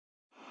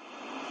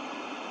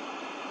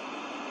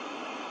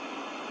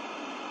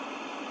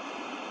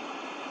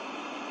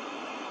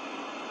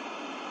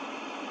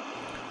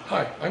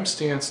Hi, I'm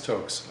Stan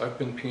Stokes. I've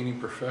been painting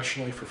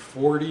professionally for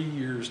 40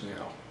 years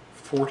now.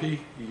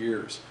 40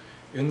 years.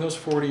 In those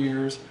 40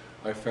 years,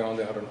 I found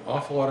out an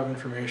awful lot of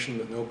information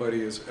that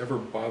nobody has ever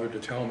bothered to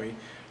tell me,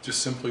 just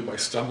simply by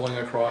stumbling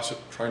across it,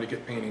 trying to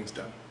get paintings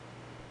done.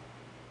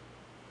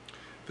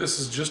 This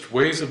is just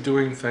ways of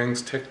doing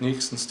things,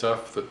 techniques and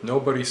stuff that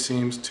nobody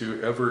seems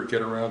to ever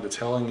get around to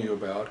telling you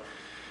about.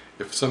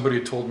 If somebody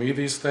had told me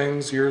these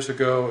things years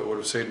ago, it would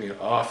have saved me an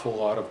awful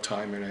lot of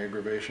time and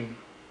aggravation.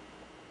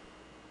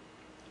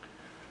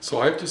 So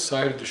I've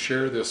decided to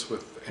share this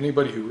with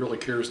anybody who really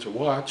cares to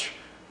watch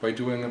by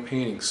doing a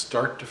painting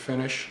start to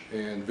finish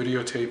and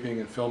videotaping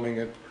and filming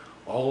it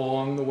all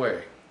along the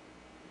way.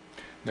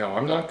 Now,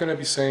 I'm not going to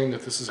be saying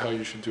that this is how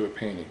you should do a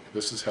painting.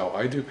 This is how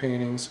I do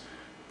paintings,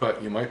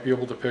 but you might be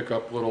able to pick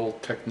up little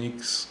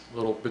techniques,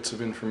 little bits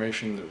of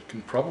information that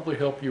can probably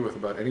help you with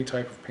about any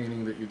type of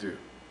painting that you do.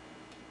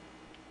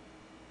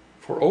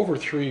 For over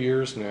 3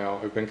 years now,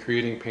 I've been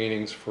creating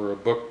paintings for a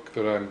book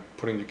that I'm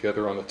putting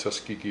together on the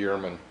Tuskegee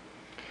Airmen.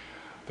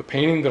 The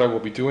painting that I will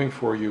be doing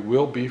for you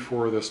will be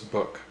for this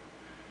book.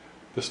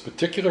 This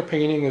particular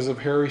painting is of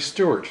Harry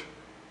Stewart,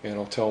 and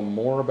I'll tell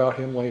more about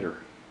him later.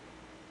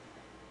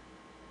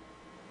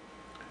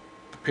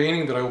 The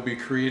painting that I will be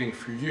creating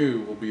for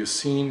you will be a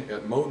scene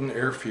at Moton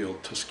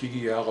Airfield,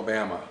 Tuskegee,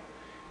 Alabama.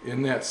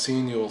 In that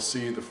scene you'll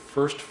see the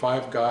first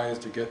 5 guys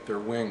to get their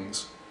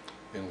wings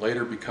and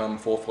later become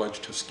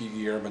full-fledged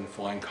Tuskegee Airmen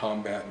flying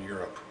combat in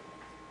Europe.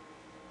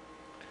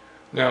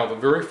 Now, the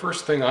very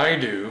first thing I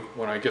do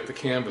when I get the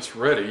canvas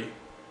ready,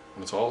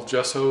 when it's all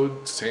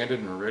gessoed,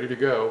 sanded, and ready to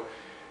go,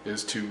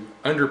 is to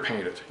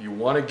underpaint it. You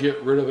want to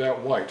get rid of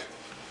that white.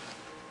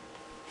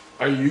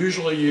 I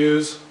usually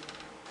use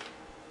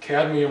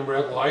cadmium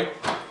red light.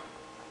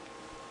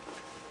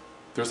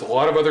 There's a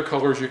lot of other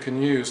colors you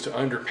can use to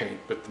underpaint,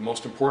 but the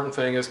most important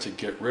thing is to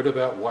get rid of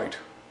that white.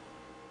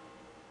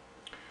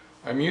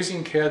 I'm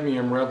using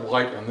cadmium red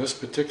light on this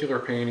particular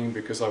painting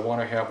because I want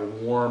to have a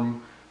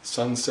warm,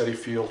 sunsetty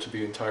feel to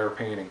the entire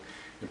painting.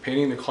 And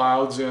painting the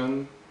clouds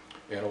in,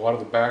 and a lot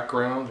of the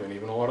background, and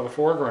even a lot of the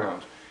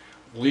foreground,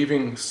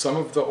 leaving some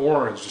of the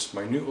orange, just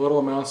minute little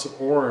amounts of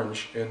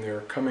orange in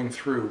there coming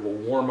through, will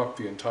warm up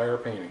the entire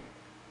painting.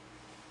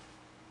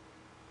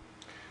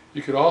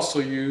 You could also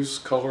use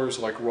colors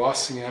like raw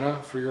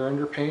sienna for your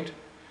underpaint.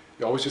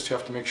 You always just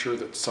have to make sure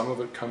that some of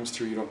it comes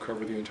through, you don't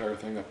cover the entire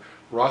thing up.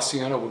 Raw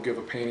sienna will give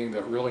a painting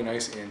that really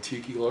nice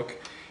antique-y look.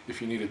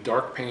 If you need a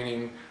dark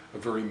painting, a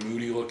very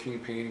moody looking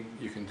painting,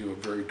 you can do a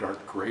very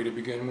dark gray to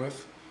begin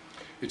with.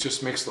 It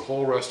just makes the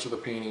whole rest of the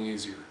painting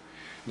easier.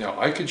 Now,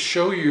 I could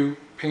show you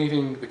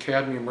painting the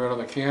cadmium red on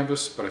the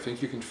canvas, but I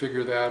think you can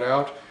figure that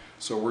out.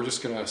 So we're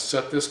just going to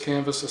set this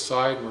canvas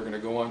aside and we're going to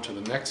go on to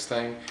the next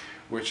thing,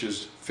 which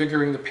is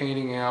figuring the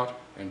painting out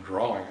and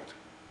drawing it.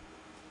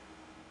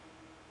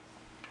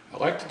 I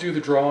like to do the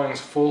drawings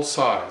full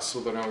size so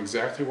that I know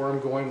exactly where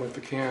I'm going with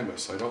the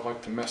canvas. I don't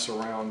like to mess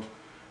around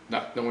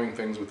not knowing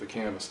things with the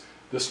canvas.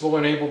 This will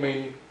enable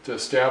me to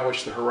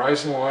establish the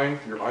horizon line,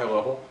 your eye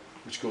level,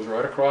 which goes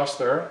right across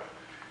there.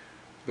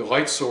 The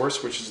light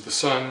source, which is the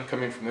sun,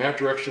 coming from that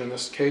direction, in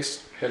this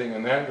case, heading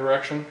in that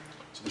direction.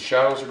 So the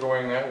shadows are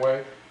going that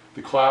way.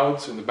 The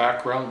clouds in the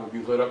background will be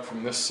lit up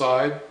from this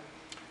side.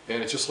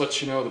 And it just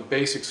lets you know the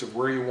basics of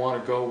where you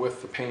want to go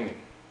with the painting.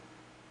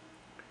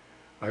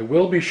 I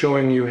will be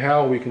showing you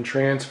how we can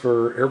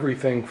transfer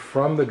everything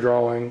from the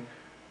drawing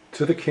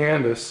to the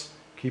canvas,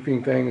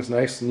 keeping things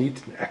nice,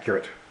 neat, and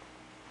accurate.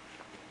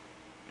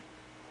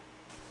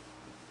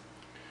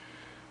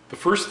 The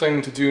first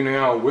thing to do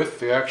now with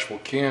the actual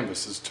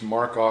canvas is to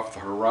mark off the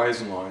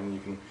horizon line. You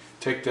can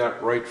take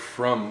that right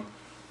from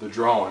the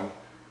drawing.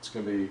 It's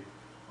going to be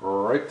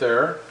right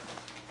there.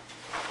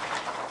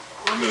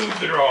 Remove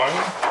the drawing.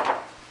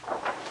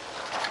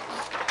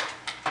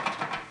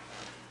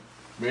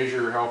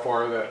 Measure how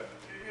far that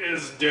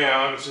is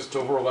down. It's just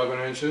over 11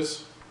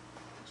 inches.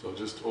 So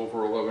just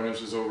over 11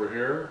 inches over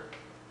here.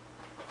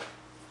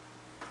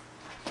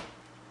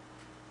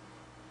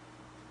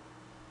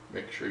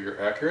 Make sure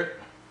you're accurate.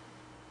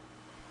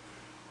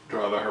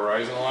 Draw the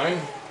horizon line,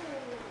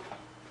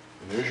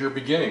 and there's your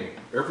beginning.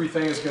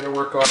 Everything is going to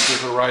work off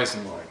your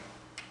horizon line.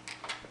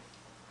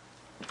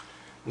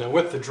 Now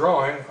with the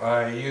drawing,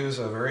 I use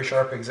a very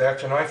sharp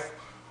X-Acto knife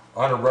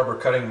on a rubber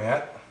cutting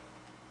mat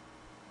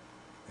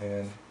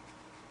and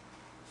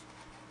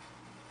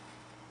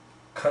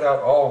cut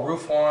out all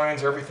roof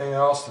lines, everything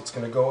else that's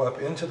going to go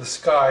up into the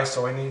sky,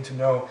 so I need to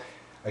know,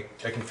 I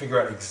can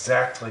figure out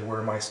exactly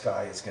where my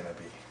sky is going to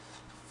be.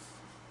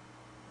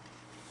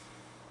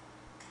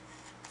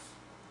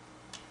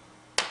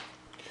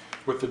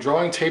 With the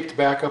drawing taped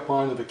back up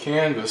onto the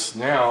canvas,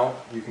 now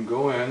you can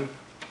go in,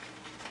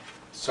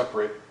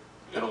 separate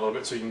it a little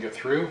bit so you can get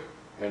through,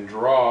 and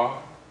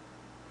draw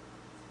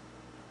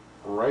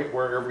right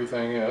where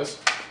everything is.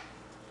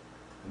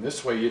 And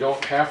this way you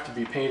don't have to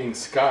be painting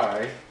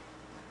sky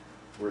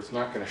where it's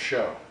not going to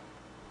show.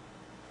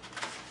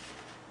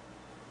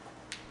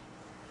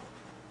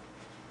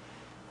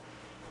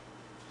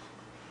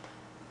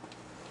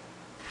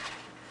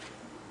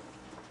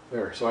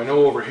 There, so I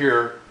know over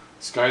here,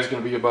 the sky's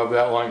going to be above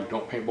that line,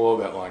 don't paint below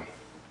that line.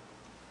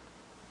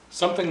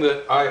 Something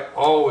that I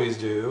always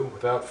do,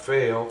 without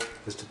fail,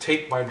 is to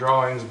tape my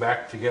drawings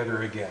back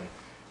together again.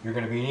 You're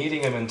going to be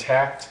needing them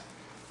intact.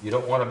 You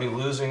don't want to be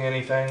losing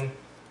anything,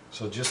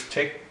 so just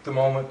take the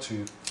moment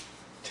to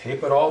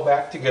tape it all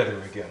back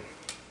together again.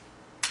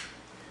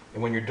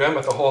 And when you're done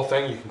with the whole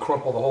thing, you can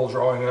crumple the whole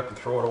drawing up and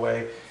throw it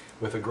away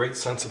with a great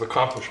sense of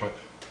accomplishment.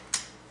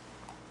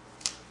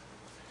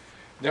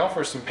 Now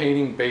for some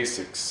painting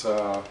basics.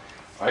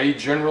 I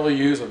generally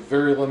use a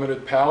very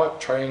limited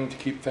palette, trying to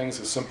keep things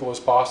as simple as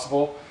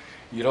possible.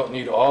 You don't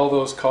need all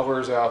those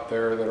colors out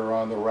there that are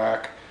on the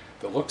rack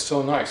that look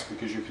so nice,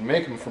 because you can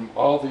make them from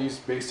all these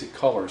basic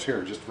colors.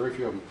 Here, just very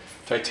few of them.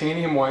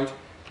 Titanium white,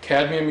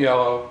 cadmium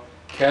yellow,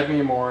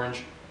 cadmium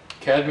orange,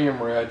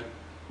 cadmium red,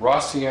 raw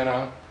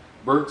sienna,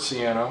 burnt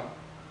sienna,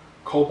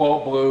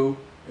 cobalt blue,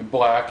 and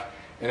black.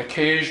 And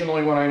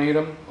occasionally when I need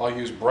them, I'll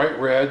use bright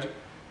red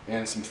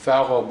and some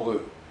phthalo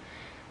blue.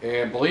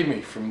 And believe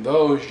me, from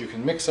those you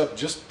can mix up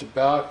just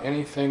about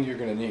anything you're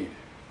going to need.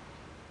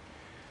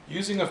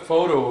 Using a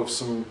photo of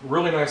some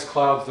really nice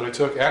clouds that I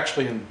took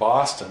actually in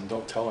Boston,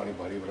 don't tell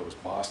anybody, but it was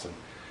Boston.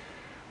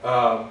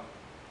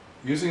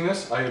 Using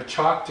this, I have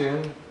chalked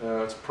in,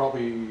 it's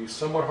probably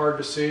somewhat hard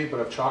to see, but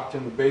I've chalked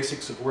in the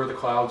basics of where the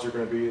clouds are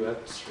going to be.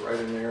 That's right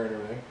in there and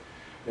everything.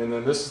 And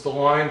then this is the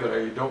line that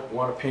I don't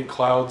want to paint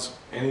clouds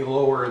any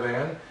lower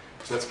than,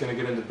 because that's going to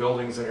get into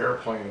buildings and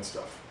airplane and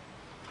stuff.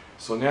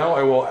 So now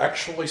I will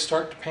actually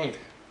start to paint.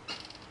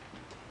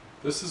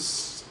 This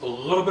is a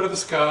little bit of the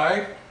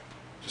sky,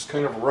 just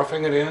kind of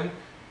roughing it in.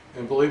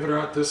 And believe it or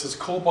not, this is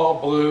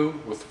cobalt blue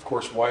with, of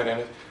course, white in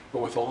it,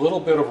 but with a little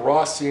bit of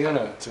raw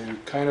sienna to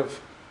kind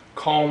of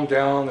calm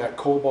down that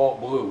cobalt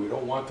blue. We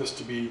don't want this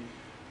to be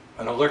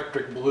an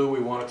electric blue,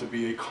 we want it to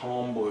be a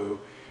calm blue.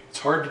 It's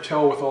hard to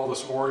tell with all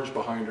this orange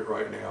behind it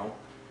right now,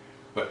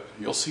 but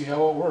you'll see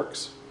how it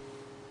works.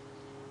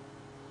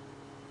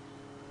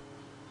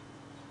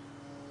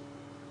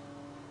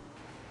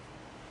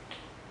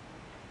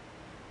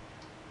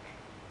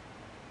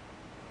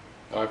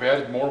 I've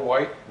added more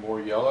white, more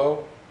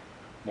yellow,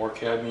 more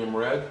cadmium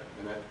red,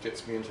 and that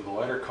gets me into the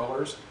lighter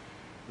colors.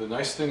 The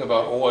nice thing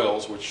about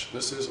oils, which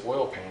this is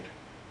oil paint,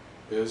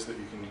 is that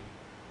you can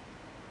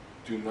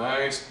do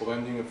nice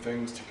blending of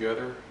things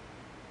together,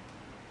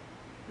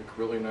 make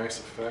really nice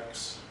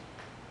effects.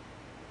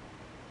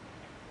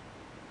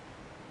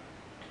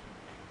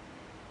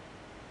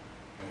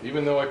 And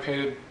even though I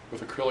painted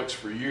with acrylics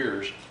for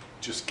years,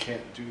 just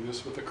can't do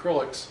this with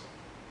acrylics.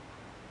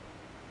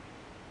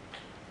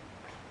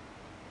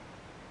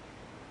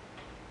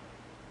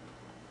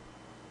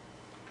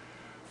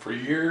 For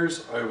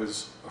years, I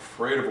was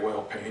afraid of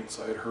oil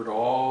paints. I had heard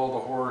all the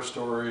horror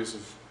stories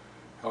of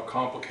how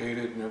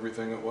complicated and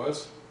everything it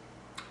was.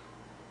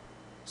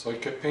 So I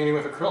kept painting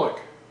with acrylic.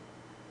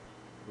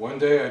 One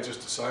day I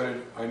just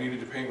decided I needed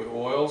to paint with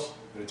oils,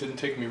 and it didn't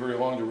take me very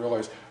long to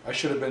realize I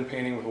should have been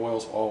painting with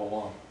oils all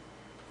along.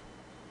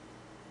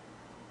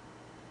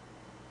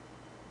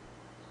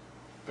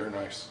 They're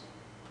nice.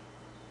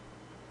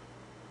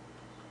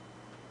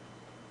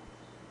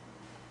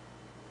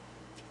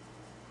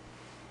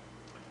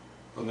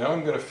 Well, now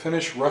I'm going to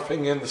finish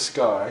roughing in the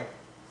sky.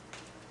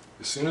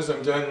 As soon as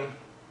I'm done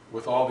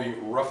with all the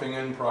roughing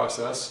in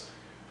process,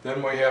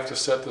 then we have to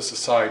set this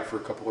aside for a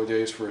couple of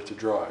days for it to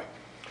dry.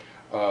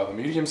 The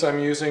mediums I'm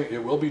using,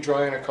 it will be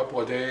dry in a couple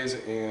of days,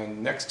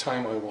 and next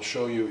time I will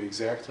show you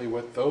exactly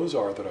what those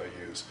are that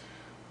I use.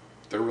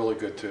 They're really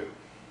good too.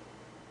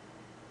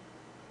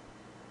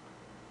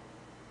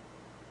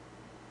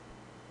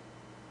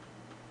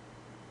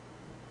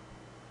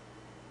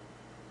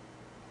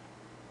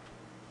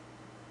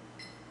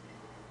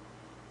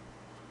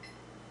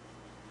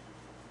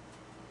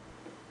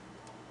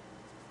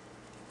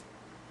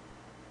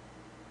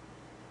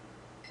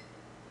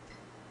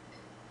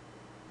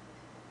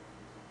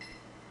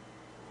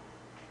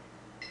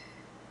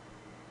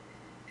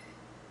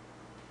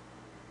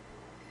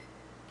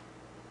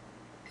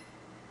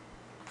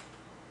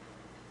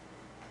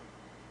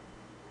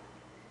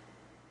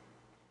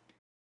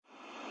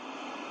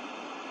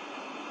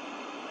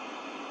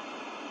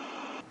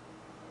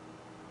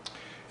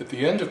 At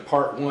the end of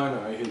part one,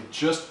 I had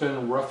just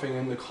been roughing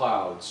in the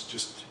clouds,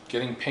 just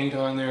getting paint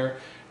on there,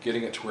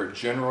 getting it to where it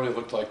generally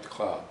looked like the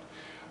cloud.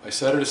 I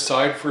set it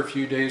aside for a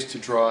few days to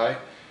dry,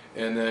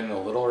 and then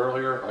a little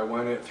earlier I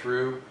went it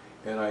through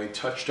and I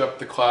touched up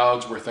the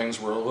clouds where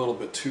things were a little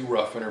bit too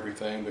rough and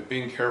everything, but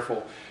being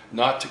careful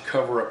not to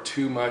cover up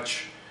too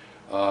much.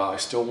 I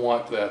still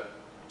want that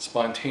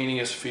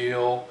spontaneous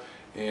feel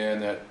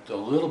and that a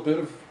little bit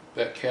of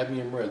that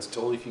cadmium red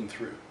still leaking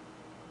through.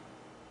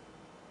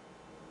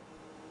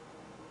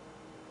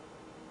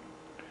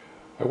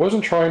 I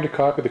wasn't trying to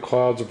copy the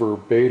clouds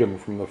verbatim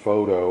from the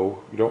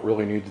photo. You don't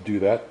really need to do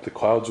that. The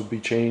clouds would be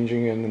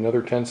changing in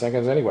another 10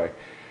 seconds anyway.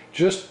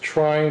 Just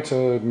trying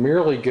to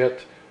merely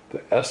get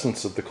the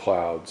essence of the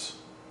clouds.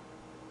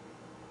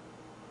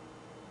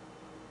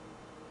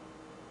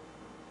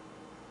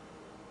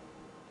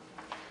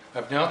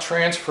 I've now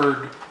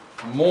transferred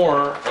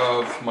more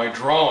of my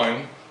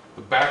drawing,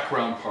 the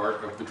background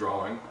part of the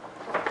drawing,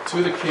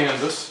 to the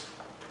canvas.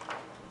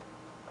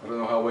 I don't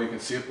know how well you can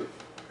see it, but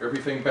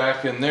everything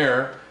back in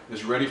there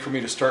is ready for me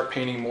to start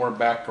painting more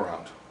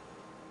background.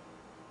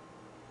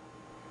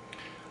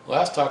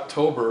 Last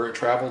October, I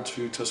traveled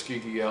to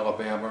Tuskegee,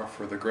 Alabama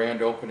for the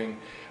grand opening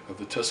of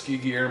the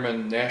Tuskegee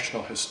Airmen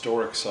National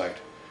Historic Site.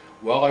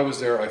 While I was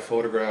there, I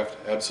photographed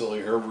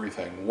absolutely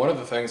everything. One of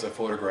the things I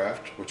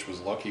photographed, which was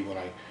lucky when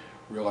I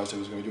realized I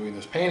was going to be doing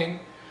this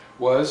painting,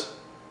 was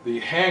the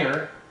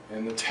hangar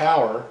and the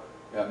tower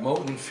at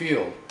Moton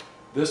Field.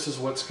 This is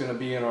what's going to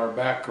be in our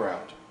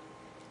background.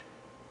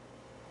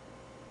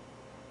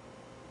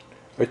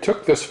 I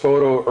took this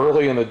photo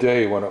early in the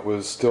day when it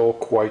was still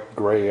quite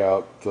gray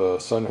out. The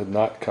sun had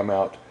not come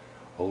out.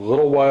 A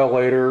little while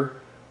later,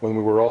 when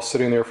we were all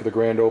sitting there for the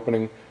grand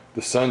opening,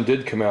 the sun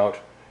did come out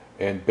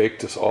and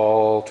baked us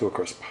all to a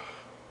crisp.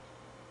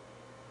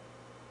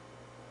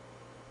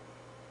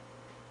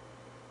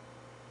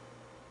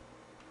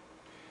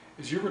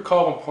 As you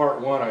recall in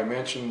part one, I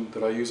mentioned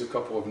that I use a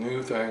couple of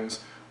new things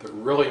that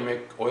really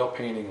make oil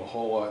painting a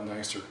whole lot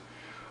nicer.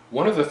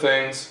 One of the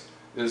things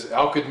is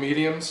alkyd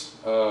mediums.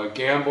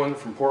 Gamblin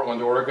from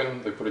Portland,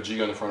 Oregon, they put a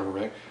G on the front of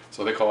everything,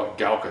 so they call it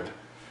galkyd.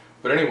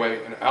 But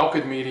anyway, an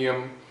alkyd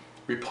medium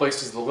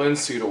replaces the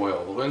linseed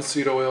oil. The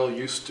linseed oil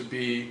used to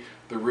be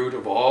the root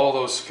of all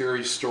those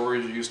scary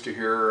stories you used to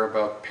hear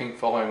about paint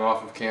falling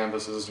off of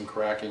canvases and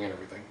cracking and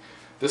everything.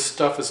 This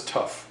stuff is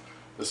tough.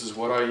 This is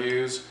what I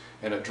use,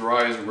 and it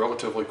dries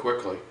relatively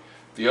quickly.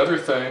 The other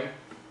thing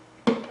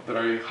that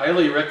I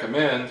highly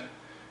recommend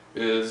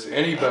is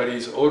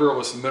anybody's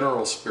odorless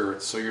mineral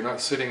spirits, so you're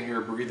not sitting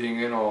here breathing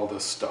in all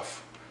this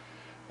stuff.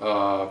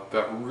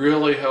 That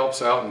really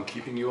helps out in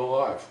keeping you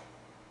alive.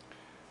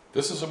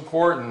 This is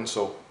important,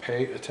 so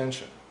pay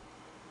attention.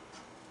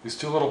 These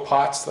two little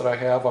pots that I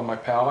have on my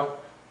palette,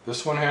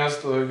 this one has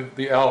the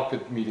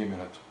alkyd medium in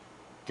it,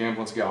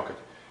 Gamblin's galkyd.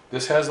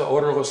 This has the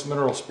odorless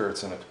mineral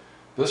spirits in it.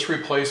 This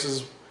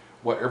replaces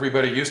what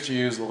everybody used to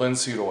use, the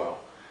linseed oil.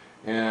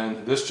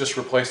 And this just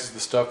replaces the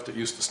stuff that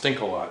used to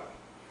stink a lot.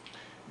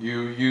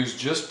 You use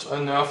just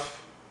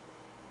enough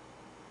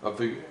of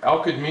the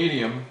alkyd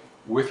medium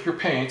with your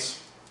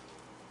paints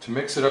to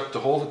mix it up to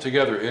hold it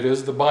together. It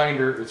is the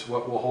binder, it's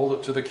what will hold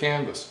it to the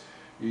canvas.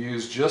 You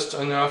use just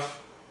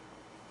enough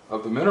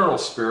of the mineral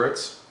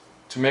spirits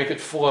to make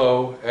it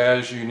flow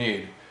as you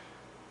need.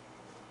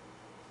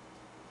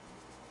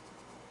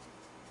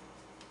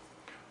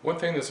 One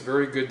thing that's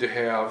very good to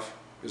have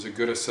is a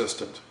good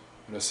assistant.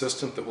 An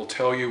assistant that will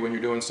tell you when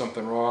you're doing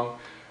something wrong,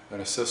 an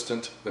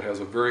assistant that has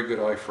a very good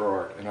eye for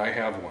art, and I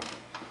have one.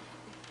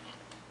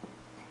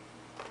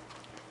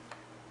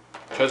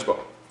 Chesbo.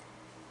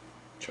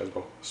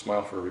 Chesbo,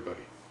 smile for everybody.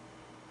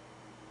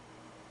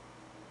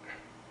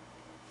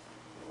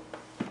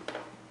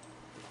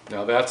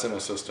 Now that's an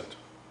assistant.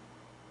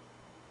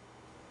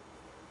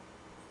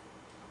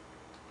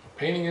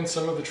 Painting in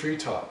some of the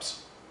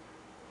treetops,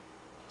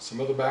 some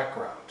of the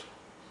background.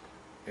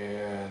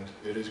 And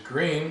it is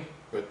green,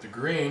 but the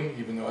green,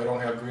 even though I don't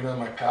have green on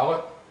my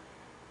palette,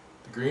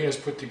 the green is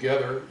put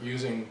together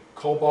using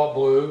cobalt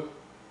blue,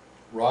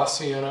 raw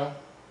sienna,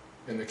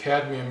 and the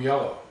cadmium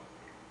yellow.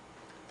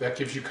 That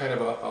gives you kind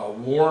of a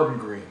warm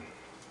green.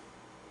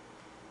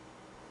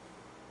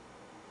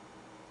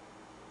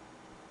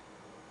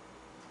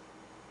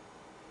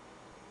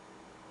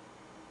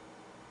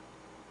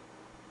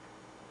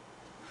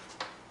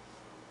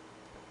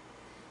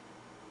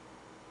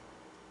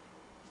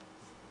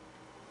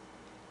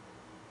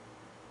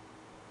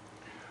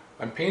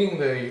 I'm painting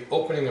the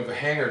opening of the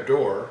hangar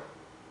door,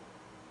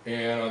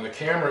 and on the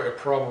camera it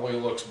probably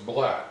looks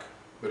black,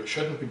 but it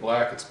shouldn't be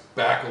black. It's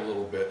back a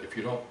little bit. If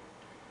you don't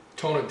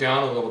tone it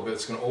down a little bit,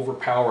 it's going to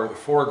overpower the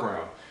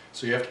foreground.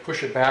 So you have to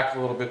push it back a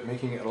little bit,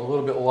 making it a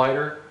little bit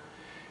lighter.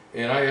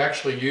 And I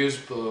actually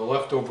used the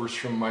leftovers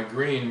from my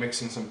green,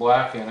 mixing some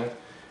black in it,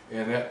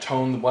 and that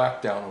toned the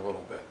black down a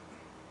little bit.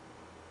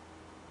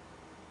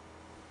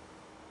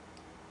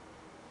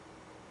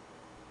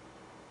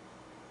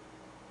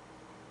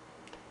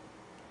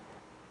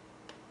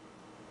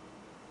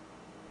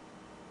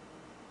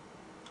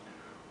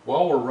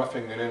 While we're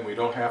roughing it in, we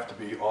don't have to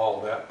be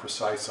all that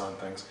precise on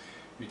things.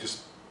 You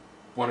just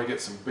want to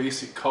get some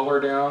basic color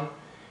down.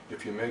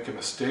 If you make a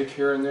mistake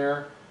here and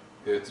there,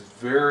 it's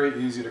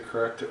very easy to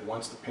correct it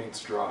once the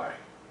paint's dry.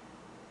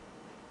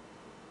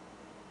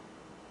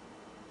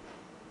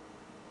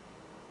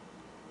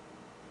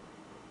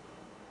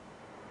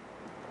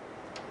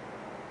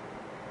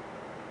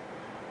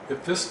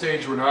 At this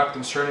stage, we're not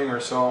concerning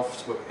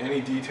ourselves with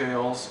any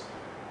details.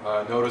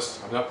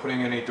 Notice I'm not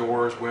putting any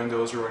doors,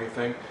 windows, or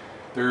anything.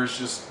 There's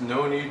just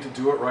no need to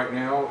do it right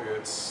now.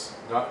 It's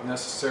not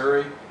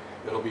necessary.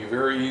 It'll be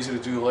very easy to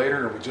do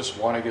later, and we just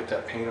want to get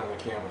that paint on the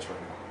canvas right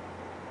now.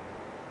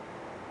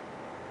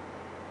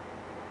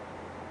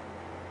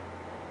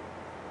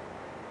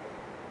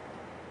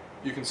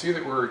 You can see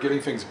that we're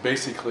getting things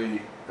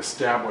basically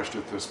established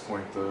at this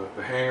point. The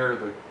hangar,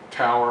 the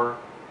tower,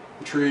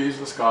 the trees,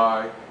 the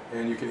sky,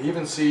 and you can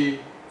even see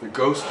the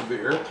ghost of the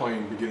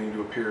airplane beginning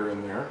to appear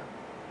in there.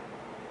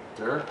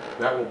 There,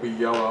 that will be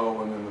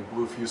yellow, and then the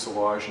blue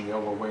fuselage and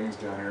yellow wings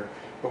down here.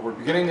 But we're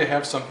beginning to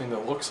have something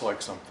that looks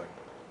like something.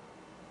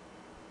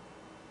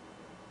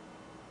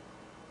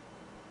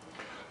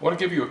 I want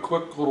to give you a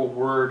quick little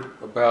word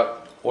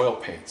about oil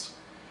paints.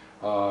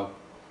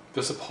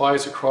 This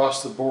applies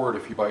across the board.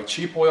 If you buy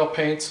cheap oil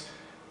paints,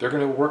 they're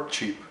going to work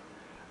cheap.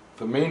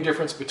 The main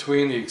difference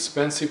between the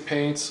expensive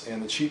paints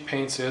and the cheap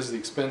paints is the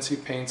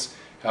expensive paints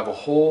have a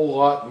whole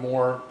lot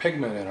more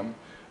pigment in them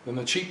than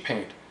the cheap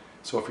paint.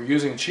 So if you're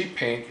using cheap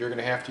paint, you're going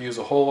to have to use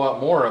a whole lot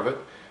more of it.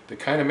 That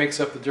kind of makes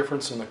up the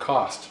difference in the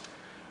cost.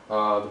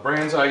 The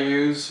brands I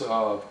use,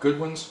 good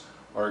ones,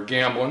 are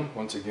Gamblin,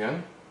 once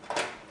again.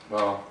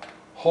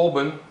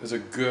 Holben is a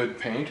good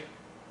paint,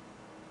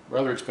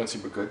 rather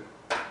expensive but good.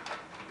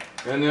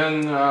 And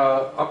then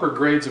upper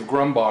grades of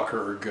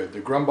Grumbacher are good.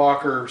 The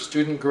Grumbacher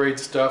student grade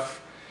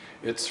stuff,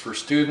 it's for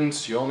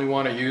students. You only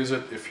want to use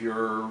it if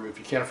you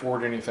can't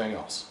afford anything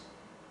else.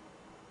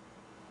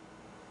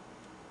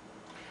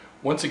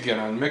 Once again,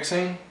 on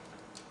mixing,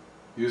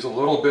 use a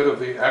little bit of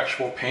the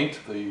actual paint,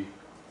 the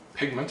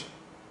pigment,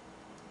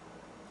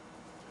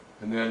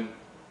 and then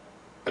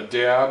a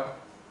dab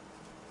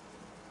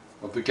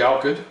of the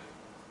Galkid.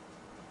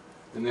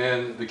 And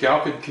then the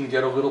Galkid can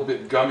get a little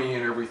bit gummy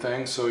and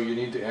everything, so you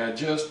need to add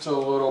just a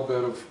little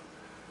bit of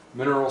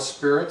mineral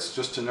spirits,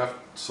 just enough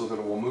so that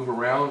it will move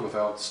around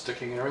without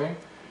sticking and everything,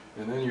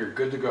 and then you're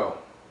good to go.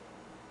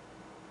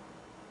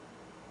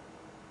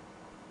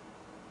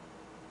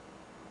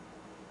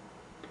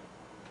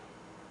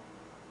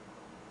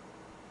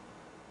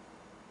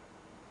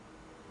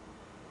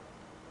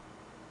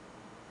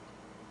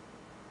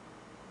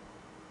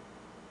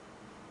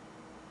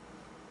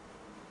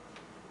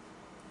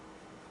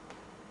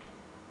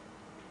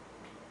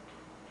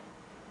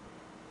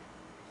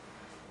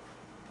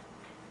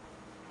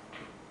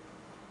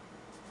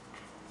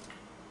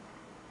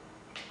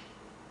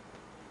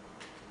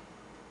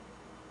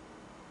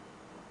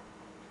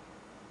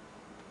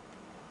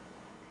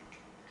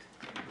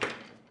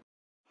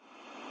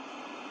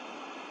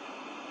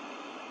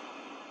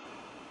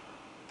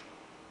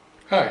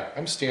 Hi,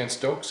 I'm Stan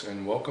Stokes,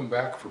 and welcome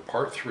back for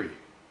part 3.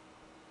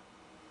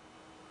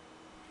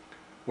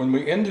 When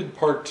we ended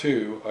part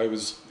 2, I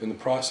was in the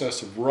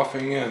process of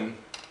roughing in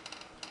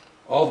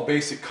all the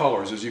basic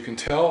colors. As you can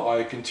tell,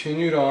 I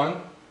continued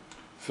on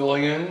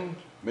filling in,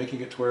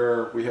 making it to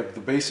where we have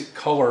the basic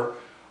color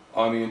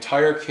on the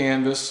entire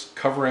canvas,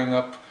 covering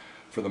up,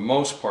 for the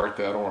most part,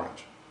 that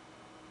orange.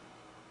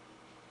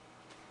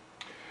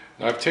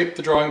 Now I've taped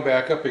the drawing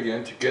back up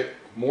again to get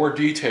more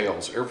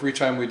details. Every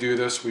time we do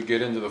this, we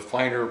get into the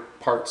finer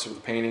parts of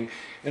the painting,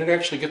 and it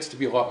actually gets to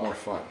be a lot more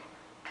fun.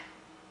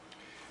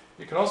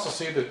 You can also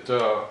see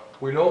that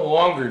we no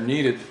longer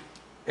needed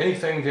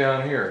anything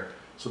down here.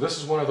 So this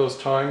is one of those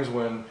times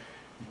when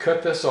you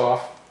cut this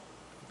off.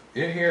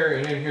 In here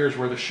and in here is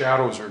where the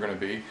shadows are going to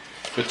be.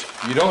 But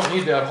you don't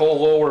need that whole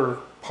lower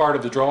part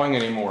of the drawing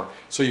anymore,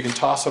 so you can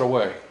toss it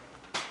away.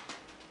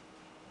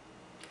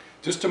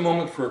 Just a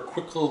moment for a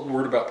quick little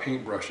word about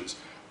paintbrushes.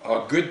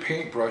 A good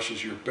paintbrush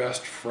is your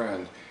best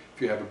friend.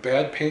 If you have a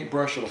bad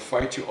paintbrush, it'll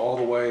fight you all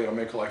the way. It'll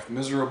make life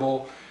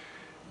miserable.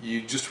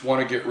 You just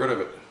want to get rid of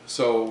it.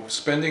 So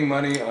spending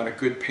money on a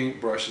good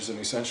paintbrush is an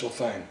essential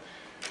thing.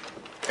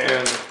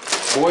 And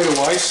boy, do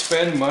I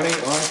spend money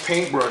on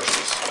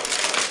paintbrushes.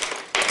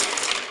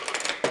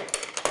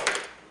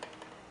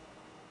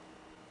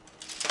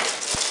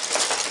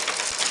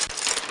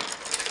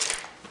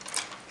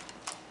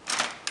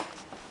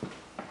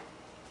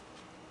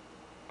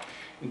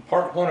 In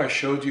part 1, I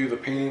showed you the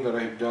painting that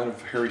I had done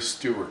of Harry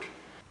Stewart.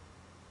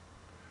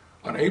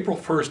 On April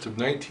 1st of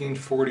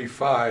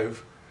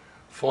 1945,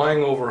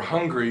 flying over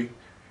Hungary,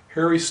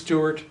 Harry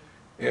Stewart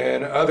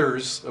and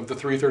others of the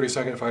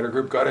 332nd Fighter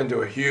Group got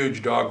into a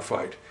huge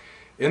dogfight.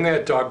 In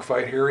that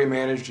dogfight, Harry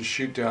managed to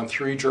shoot down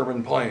 3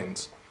 German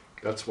planes.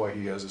 That's why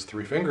he has his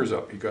 3 fingers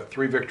up. He got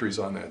 3 victories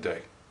on that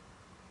day.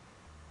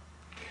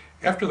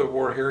 After the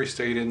war, Harry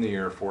stayed in the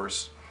Air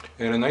Force.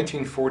 And in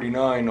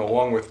 1949,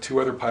 along with 2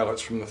 other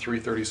pilots from the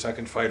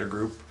 332nd Fighter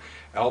Group,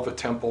 Alva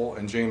Temple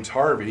and James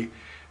Harvey,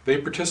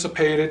 they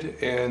participated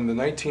in the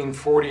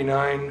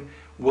 1949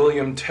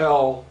 William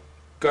Tell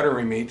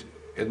gunnery meet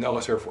at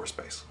Nellis Air Force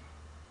Base.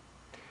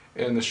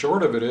 And the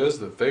short of it is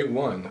that they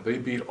won. They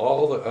beat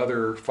all the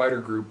other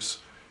fighter groups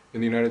in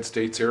the United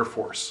States Air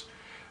Force.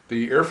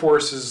 The Air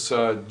Force's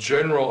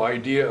general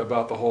idea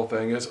about the whole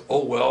thing is,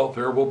 oh well,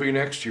 there will be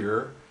next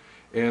year.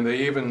 And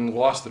they even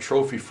lost the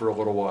trophy for a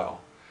little while.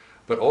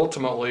 But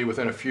ultimately,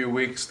 within a few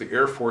weeks, the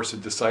Air Force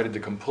had decided to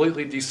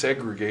completely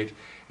desegregate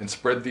and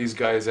spread these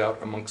guys out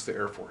amongst the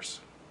Air Force.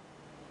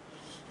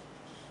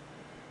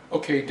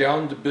 Okay,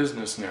 down to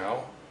business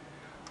now.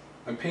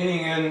 I'm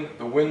painting in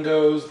the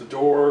windows, the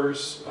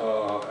doors,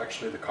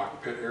 actually the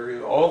cockpit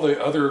area, all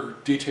the other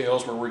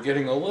details where we're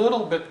getting a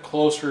little bit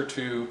closer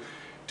to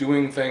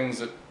doing things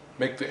that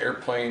make the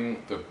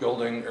airplane, the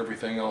building,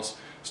 everything else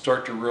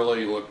start to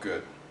really look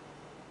good.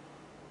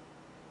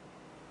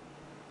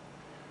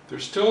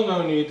 There's still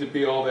no need to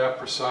be all that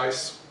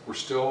precise. We're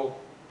still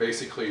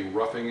basically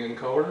roughing in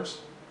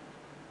colors.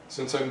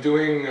 Since I'm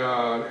doing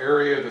an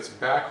area that's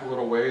back a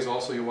little ways,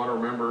 also you want to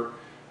remember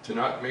to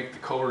not make the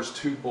colors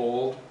too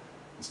bold.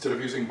 Instead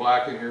of using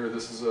black in here,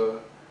 this is a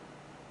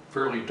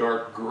fairly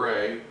dark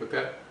gray, but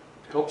that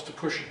helps to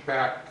push it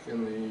back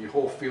in the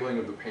whole feeling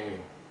of the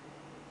painting.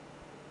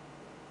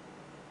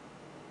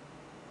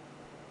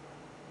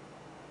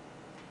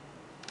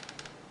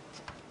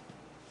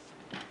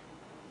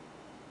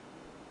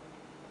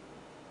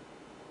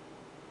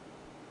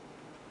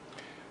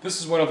 This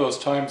is one of those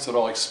times that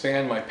I'll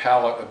expand my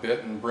palette a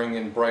bit and bring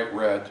in bright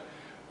red.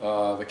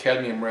 The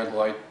cadmium red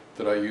light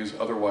that I use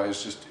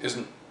otherwise just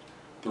isn't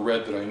the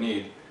red that I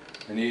need.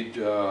 I need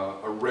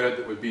a red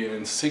that would be an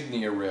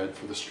insignia red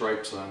for the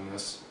stripes on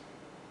this.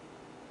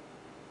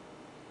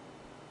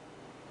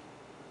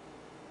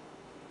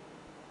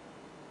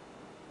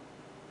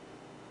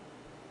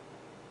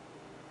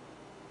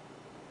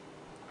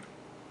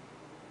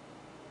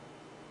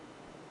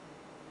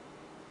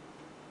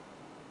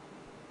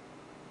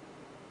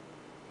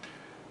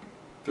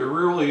 There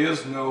really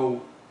is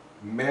no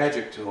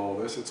magic to all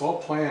this. It's all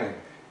planning.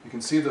 You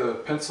can see the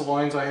pencil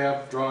lines I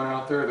have drawn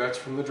out there. That's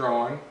from the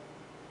drawing.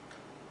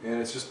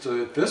 And it's just,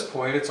 at this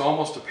point, it's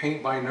almost a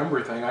paint by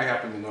number thing. I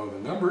happen to know the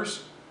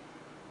numbers,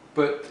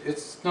 but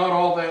it's not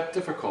all that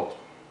difficult.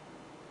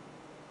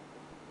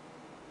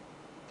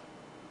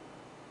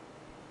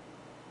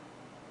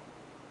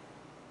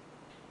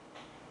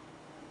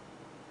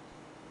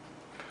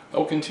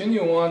 I'll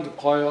continue on to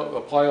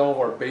apply all of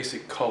our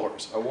basic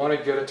colors. I want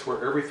to get it to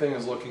where everything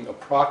is looking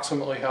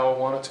approximately how I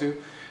want it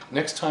to.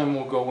 Next time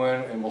we'll go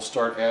in and we'll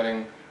start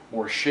adding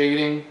more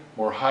shading,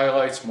 more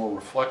highlights, more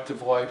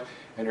reflective light,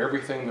 and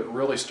everything that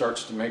really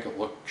starts to make it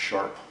look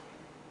sharp.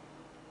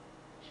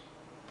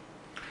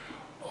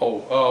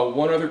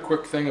 One other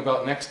quick thing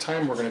about next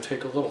time, we're going to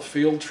take a little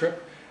field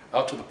trip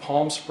out to the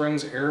Palm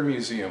Springs Air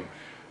Museum.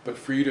 But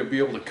for you to be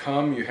able to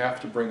come, you have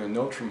to bring a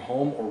note from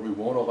home or we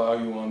won't allow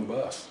you on the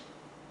bus.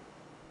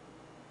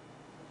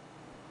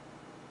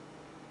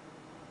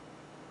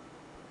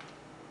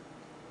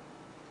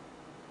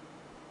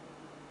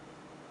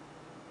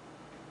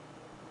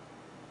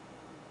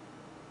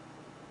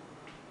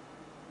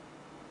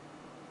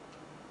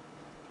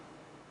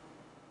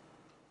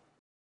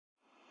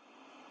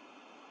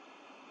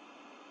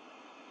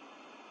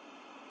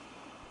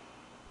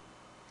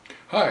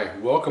 Hi,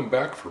 welcome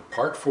back for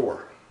part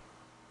 4.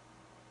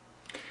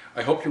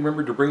 I hope you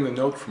remembered to bring the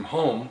note from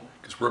home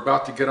because we're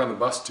about to get on the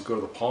bus to go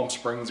to the Palm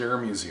Springs Air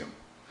Museum.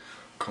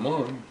 Come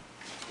on.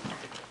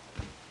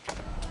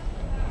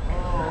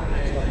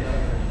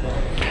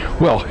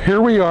 Well, here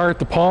we are at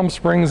the Palm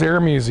Springs Air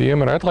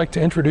Museum, and I'd like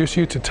to introduce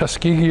you to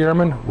Tuskegee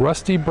Airman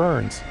Rusty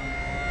Burns.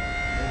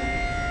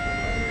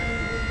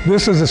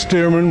 This is a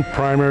Stearman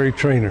primary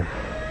trainer.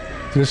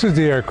 This is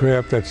the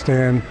aircraft that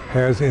Stan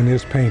has in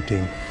his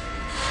painting.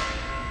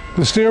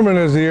 The Stearman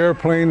is the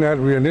airplane that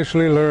we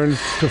initially learned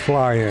to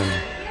fly in.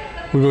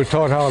 We were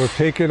taught how to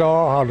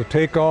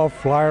take off,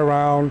 fly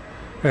around,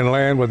 and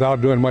land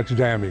without doing much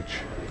damage.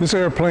 This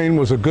airplane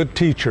was a good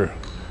teacher.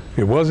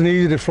 It wasn't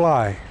easy to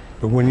fly,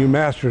 but when you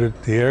mastered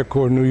it, the Air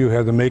Corps knew you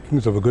had the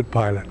makings of a good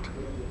pilot.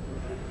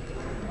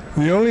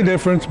 The only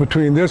difference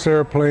between this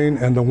airplane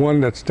and the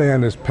one that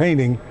Stan is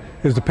painting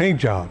is the paint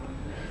job.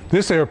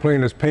 This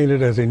airplane is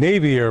painted as a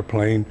Navy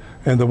airplane,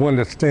 and the one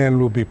that Stan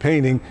will be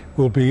painting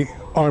will be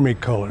Army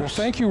colors. Well,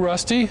 thank you,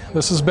 Rusty.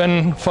 This has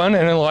been fun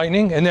and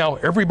enlightening, and now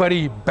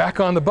everybody back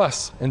on the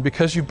bus. And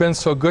because you've been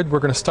so good, we're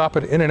going to stop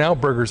at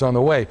In-N-Out Burgers on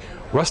the way.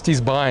 Rusty's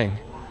buying.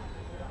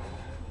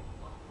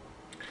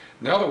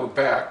 Now that we're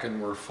back and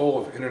we're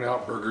full of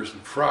In-N-Out Burgers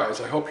and fries,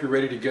 I hope you're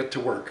ready to get to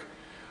work.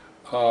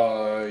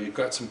 You've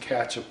got some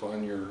ketchup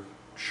on your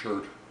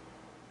shirt.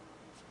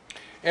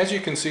 As you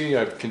can see,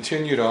 I've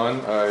continued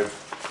on.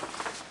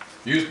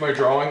 I've used my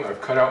drawing.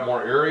 I've cut out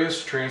more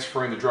areas,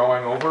 transferring the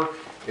drawing over,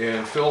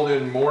 and filled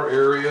in more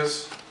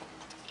areas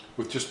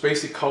with just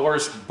basic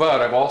colors,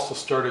 but I've also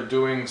started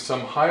doing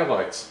some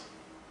highlights.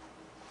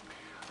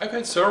 I've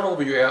had several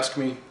of you ask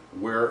me,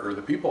 where are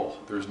the people?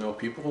 There's no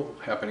people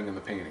happening in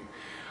the painting.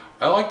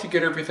 I like to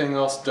get everything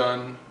else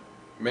done,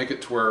 make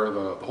it to where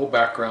the whole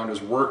background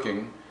is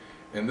working,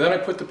 and then I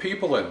put the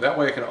people in. That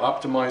way I can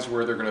optimize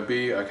where they're going to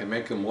be. I can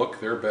make them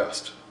look their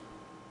best.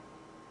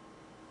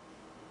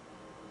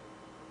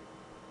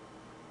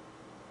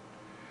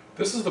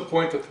 This is the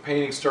point that the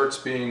painting starts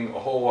being a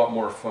whole lot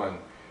more fun.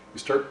 You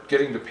start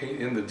getting to paint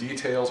in the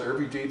details.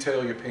 Every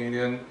detail you paint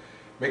in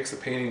makes the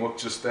painting look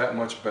just that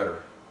much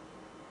better.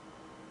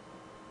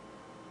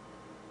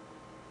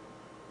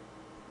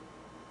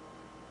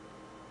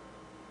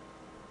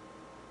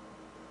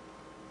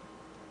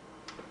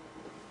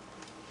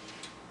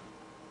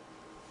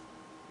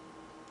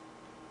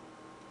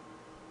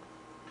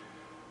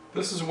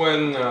 This is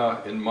when,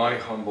 in my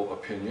humble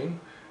opinion,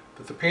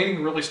 that the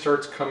painting really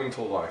starts coming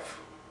to life.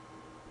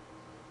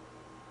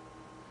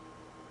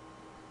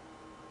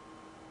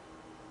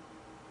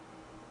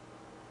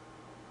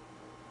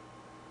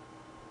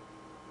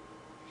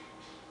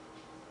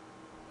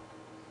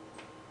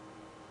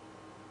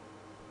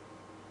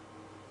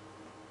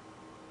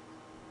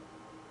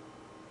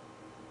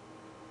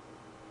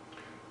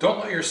 Don't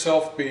let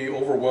yourself be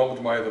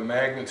overwhelmed by the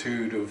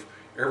magnitude of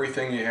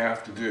everything you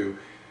have to do.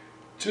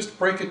 Just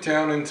break it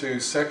down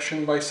into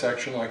section by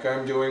section like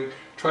I'm doing.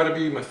 Try to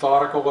be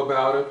methodical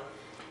about it,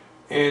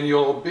 and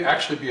you'll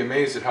actually be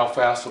amazed at how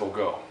fast it'll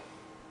go.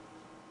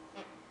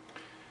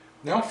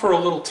 Now for a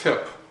little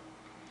tip.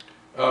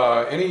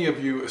 Any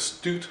of you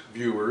astute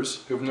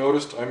viewers have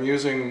noticed I'm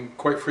using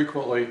quite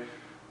frequently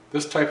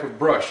this type of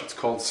brush. It's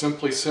called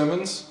Simply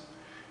Simmons.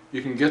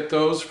 You can get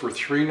those for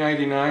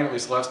 $3.99, at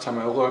least last time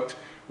I looked,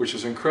 which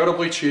is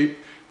incredibly cheap.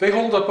 They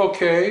hold up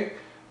okay,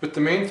 but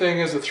the main thing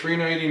is at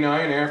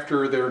 $3.99,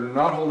 after they're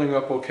not holding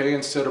up okay,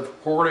 instead of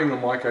hoarding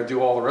them like I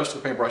do all the rest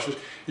of the paintbrushes,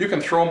 you can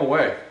throw them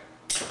away.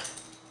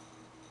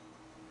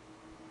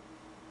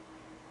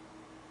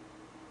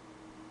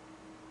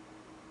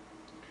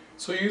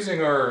 So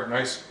using our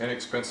nice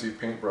inexpensive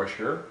paintbrush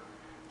here,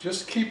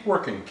 just keep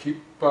working,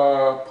 keep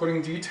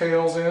putting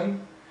details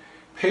in.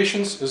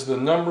 Patience is the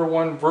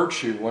 #1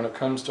 virtue when it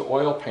comes to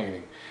oil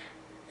painting,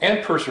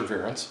 and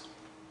perseverance.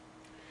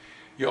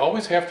 You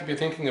always have to be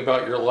thinking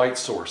about your light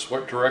source,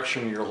 what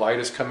direction your light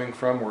is coming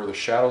from, where the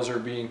shadows are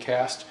being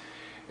cast,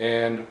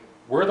 and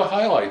where the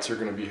highlights are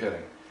going to be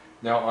hitting.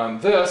 Now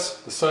on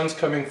this, the sun's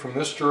coming from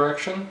this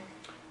direction.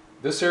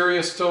 This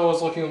area still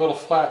is looking a little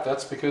flat.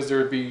 That's because there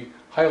would be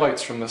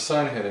highlights from the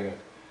sun hitting it.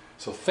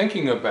 So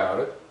thinking about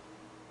it,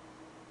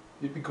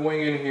 you'd be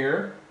going in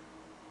here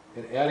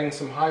and adding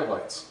some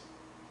highlights.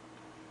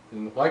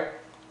 And like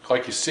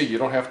you see, you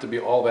don't have to be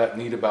all that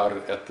neat about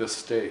it at this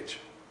stage.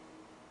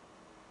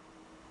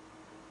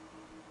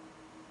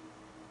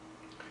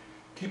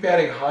 Keep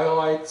adding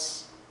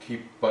highlights,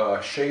 keep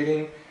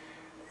shading,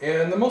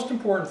 and the most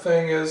important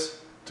thing is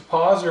to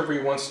pause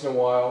every once in a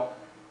while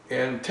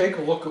and take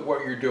a look at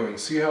what you're doing.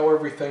 See how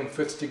everything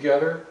fits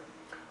together?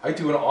 I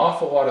do an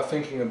awful lot of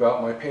thinking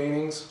about my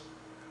paintings.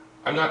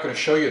 I'm not going to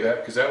show you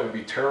that because that would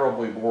be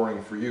terribly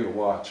boring for you to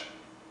watch.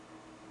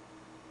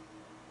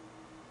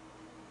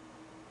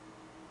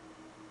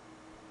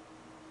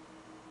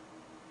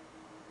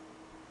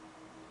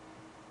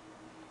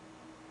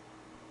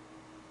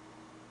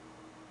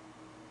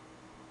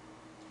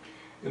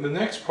 In the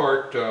next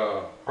part,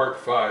 part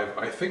 5,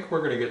 I think we're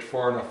going to get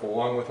far enough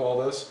along with all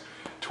this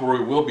to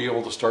where we will be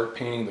able to start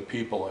painting the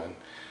people in.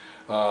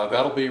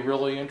 That'll be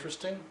really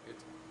interesting.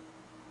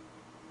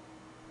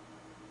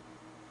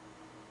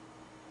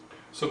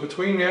 So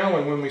between now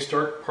and when we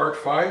start part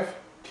 5,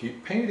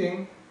 keep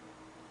painting.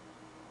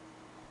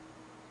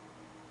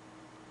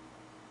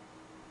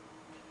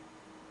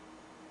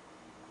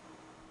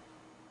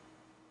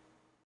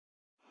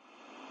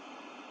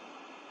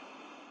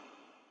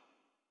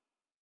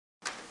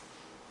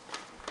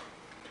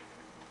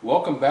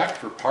 Welcome back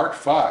for part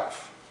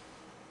 5.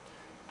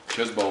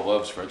 Jezebel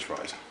loves French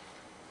fries.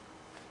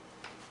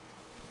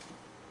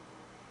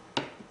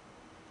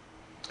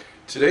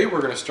 Today we're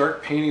going to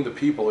start painting the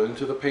people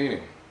into the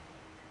painting.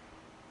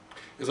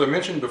 As I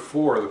mentioned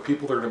before, the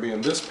people that are going to be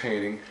in this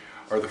painting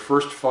are the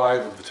first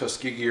 5 of the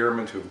Tuskegee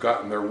Airmen who have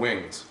gotten their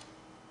wings.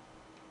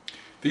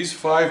 These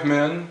 5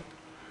 men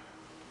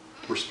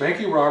were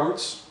Spanky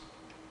Roberts,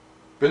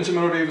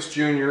 Benjamin O. Davis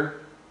Jr.,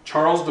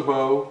 Charles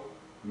DeBow,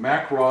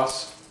 Mac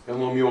Ross, and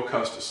Lemuel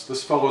Custis.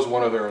 This fellow is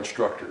one of their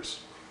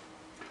instructors.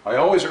 I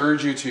always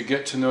urge you to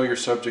get to know your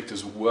subject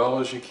as well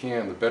as you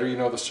can. The better you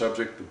know the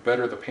subject, the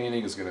better the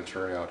painting is going to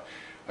turn out.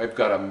 I've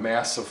got a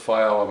massive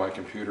file on my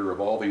computer of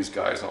all these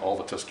guys and all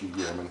the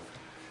Tuskegee Airmen.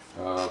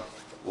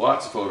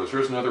 Lots of photos.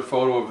 Here's another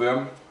photo of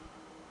them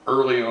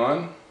early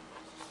on.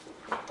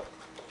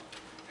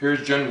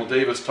 Here's General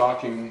Davis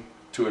talking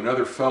to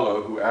another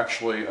fellow who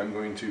actually I'm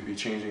going to be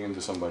changing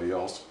into somebody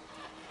else.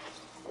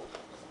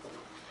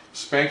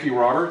 Spanky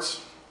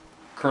Roberts,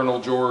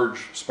 Colonel George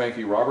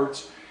Spanky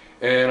Roberts.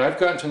 And I've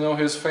gotten to know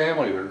his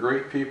family. They're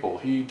great people.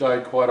 He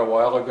died quite a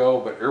while ago,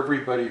 but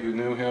everybody who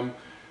knew him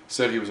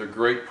said he was a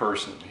great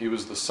person. He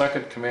was the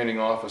 2nd commanding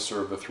officer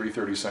of the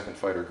 332nd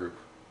Fighter Group.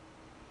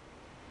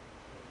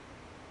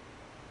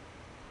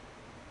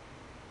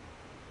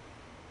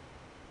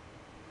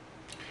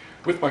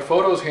 With my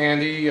photos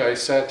handy, I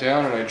sat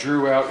down and I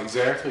drew out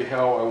exactly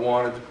how I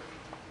wanted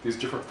these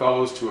different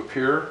fellows to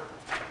appear.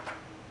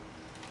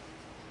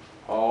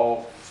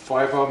 All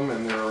 5 of them,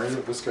 and they're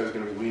in. This guy's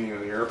going to be leaning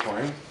on the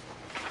airplane.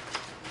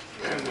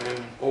 And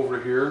then over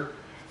here,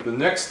 the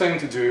next thing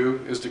to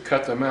do is to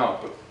cut them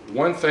out. But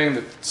one thing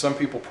that some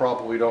people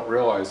probably don't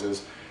realize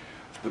is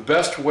the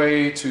best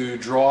way to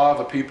draw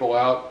the people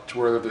out to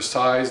where they're the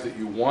size that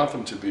you want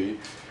them to be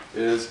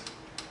is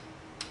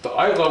the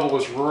eye level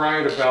is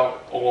right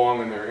about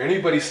along in there.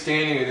 Anybody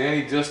standing at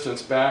any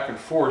distance back and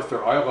forth,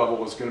 their eye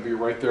level is going to be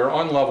right there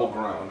on level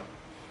ground.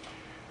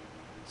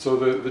 So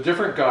the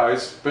different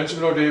guys,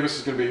 Benjamin O. Davis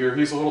is going to be here.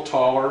 He's a little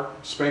taller.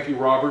 Spanky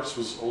Roberts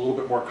was a little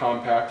bit more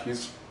compact.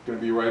 He's going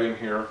to be right in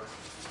here.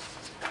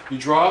 You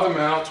draw them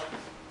out,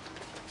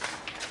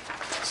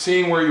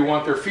 seeing where you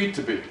want their feet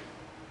to be.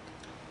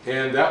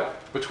 And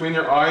that, between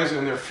their eyes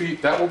and their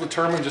feet, that will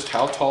determine just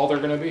how tall they're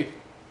going to be.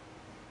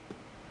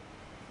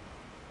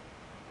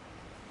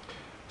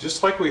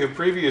 Just like we have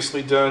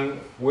previously done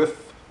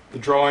with the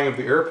drawing of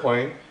the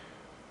airplane,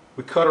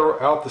 we cut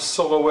out the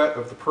silhouette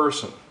of the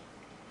person.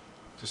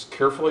 Just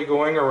carefully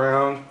going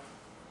around,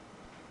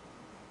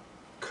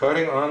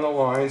 cutting on the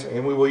lines,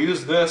 and we will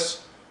use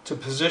this to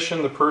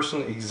position the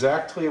person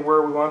exactly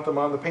where we want them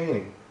on the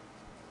painting.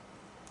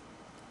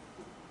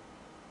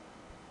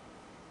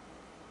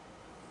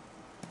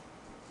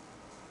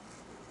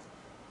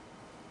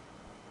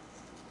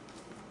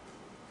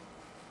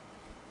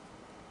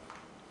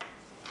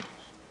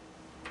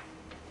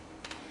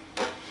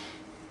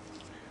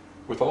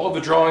 With all of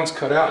the drawings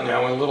cut out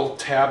now and little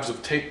tabs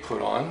of tape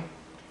put on,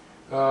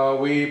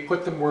 we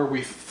put them where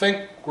we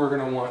think we're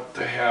going to want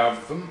to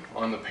have them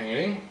on the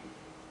painting.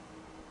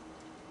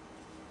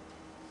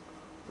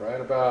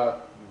 Right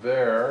about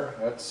there,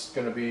 that's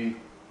going to be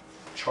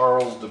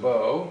Charles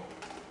DeBow.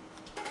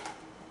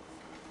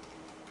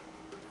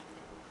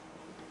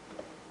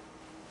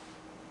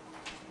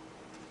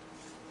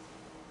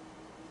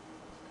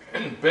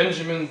 And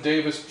Benjamin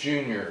Davis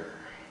Jr.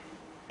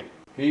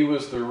 He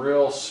was the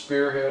real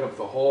spearhead of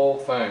the whole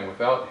thing.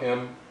 Without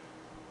him,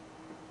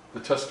 the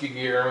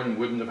Tuskegee Airmen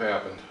wouldn't have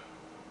happened.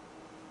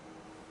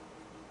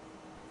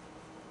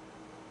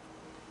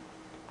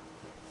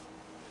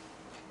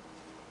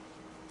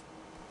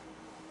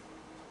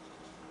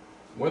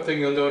 One thing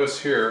you'll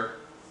notice here,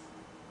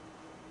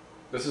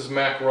 this is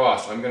Mac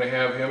Ross. I'm going to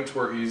have him to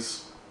where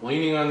he's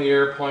leaning on the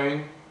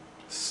airplane,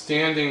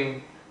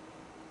 standing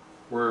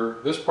where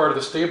this part of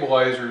the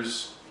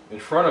stabilizer's in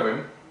front of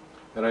him,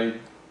 and I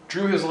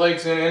drew his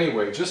legs in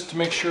anyway, just to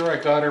make sure I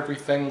got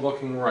everything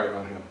looking right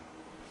on him.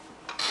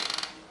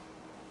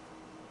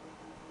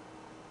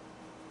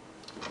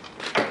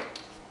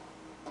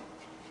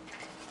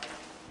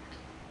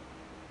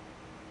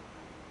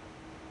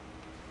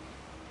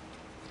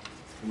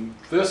 And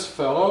this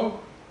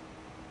fellow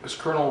is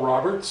Colonel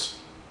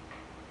Roberts.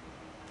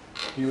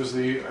 He was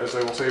the, as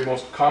I will say,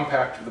 most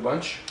compact of the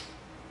bunch.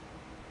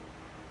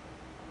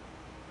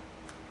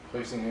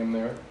 Placing him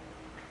there.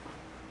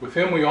 With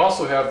him, we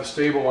also have the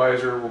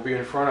stabilizer will be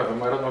in front of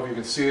him. I don't know if you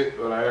can see it,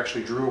 but I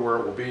actually drew where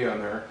it will be on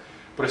there.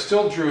 But I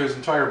still drew his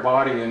entire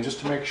body in just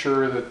to make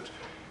sure that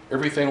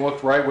everything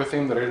looked right with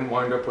him, that I didn't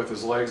wind up with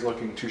his legs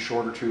looking too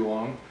short or too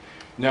long.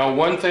 Now,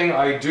 one thing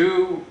I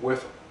do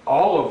with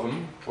all of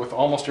them, with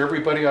almost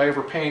everybody I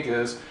ever paint,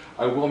 is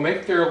I will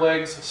make their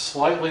legs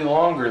slightly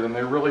longer than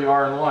they really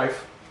are in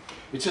life.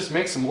 It just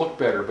makes them look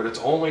better, but it's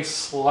only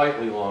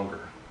slightly longer.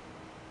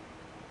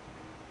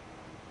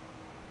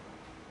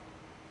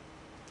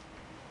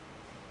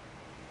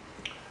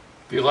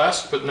 The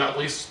last but not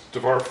least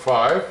of our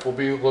five will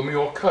be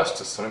Lemuel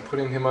Custis, and I'm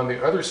putting him on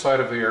the other side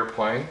of the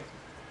airplane,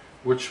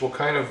 which will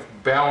kind of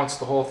balance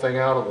the whole thing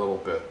out a little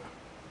bit.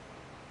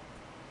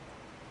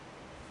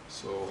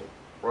 So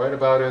right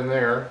about in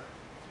there,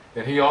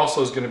 and he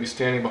also is going to be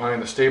standing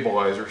behind the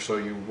stabilizer, so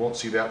you won't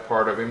see that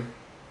part of him.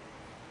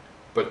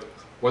 But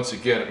once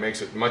again, it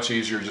makes it much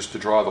easier just to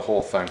draw the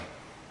whole thing.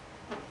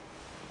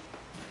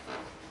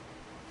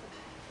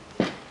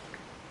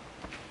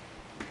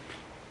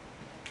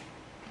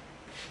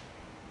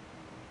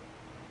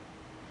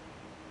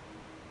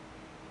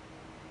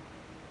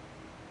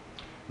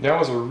 Now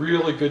is a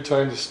really good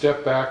time to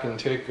step back and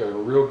take a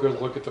real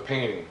good look at the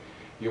painting.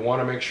 You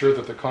want to make sure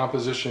that the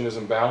composition is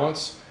in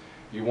balance.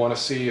 You want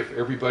to see if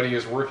everybody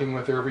is working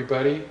with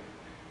everybody.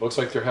 Looks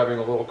like they're having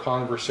a little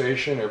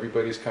conversation.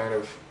 Everybody's kind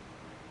of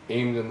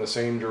aimed in the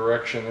same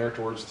direction there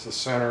towards the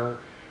center,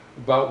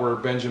 about where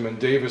Benjamin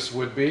Davis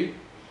would be.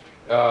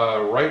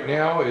 Right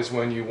now is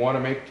when you want to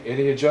make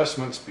any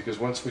adjustments, because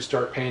once we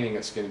start painting,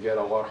 it's going to get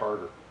a lot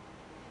harder.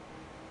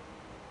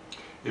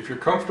 If you're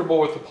comfortable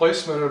with the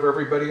placement of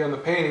everybody on the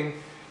painting,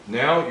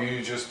 now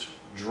you just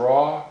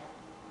draw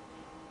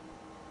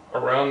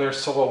around their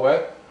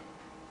silhouette.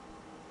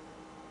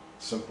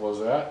 Simple as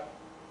that.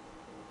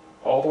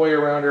 All the way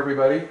around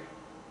everybody.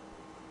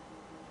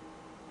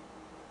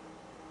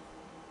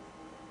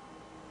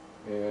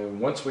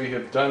 And once we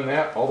have done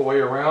that all the way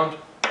around,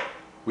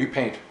 we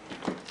paint.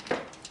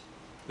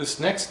 This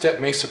next step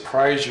may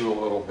surprise you a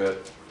little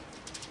bit.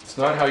 It's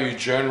not how you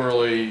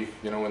generally,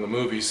 in the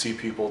movies, see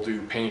people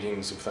do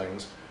paintings of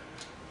things.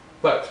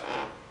 But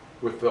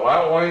with the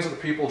outlines of the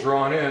people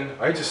drawn in,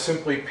 I just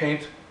simply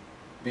paint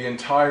the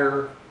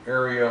entire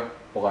area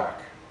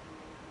black.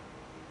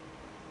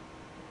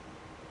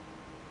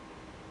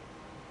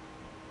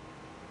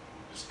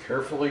 Just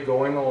carefully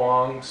going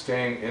along,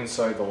 staying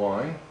inside the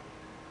line.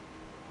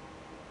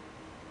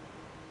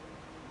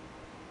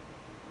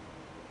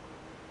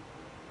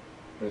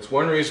 And it's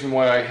one reason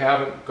why I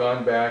haven't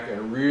gone back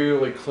and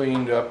really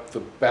cleaned up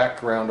the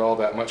background all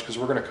that much, because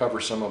we're going to cover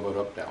some of it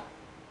up now.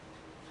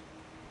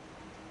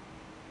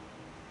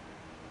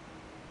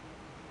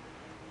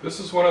 This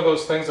is one of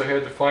those things I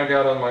had to find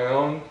out on my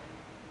own,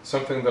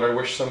 something that I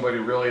wish somebody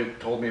really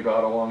had told me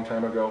about a long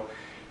time ago.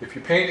 If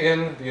you paint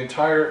in the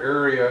entire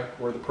area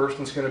where the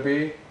person's going to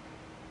be,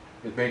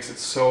 it makes it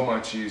so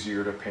much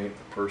easier to paint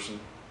the person.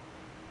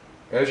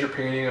 As you're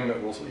painting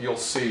them, you'll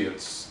see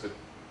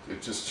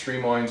it just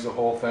streamlines the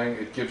whole thing.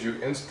 It gives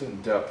you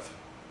instant depth.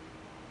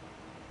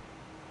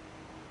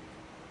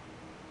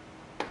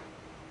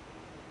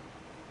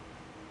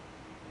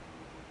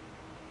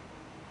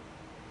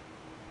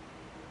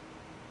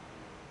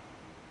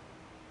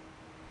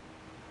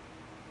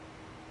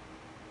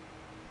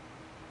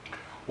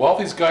 While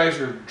these guys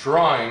are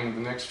drying the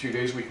next few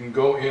days, we can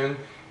go in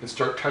and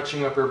start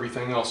touching up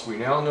everything else. We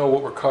now know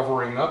what we're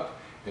covering up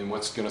and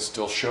what's going to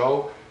still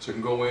show. So we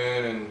can go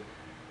in and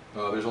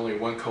there's only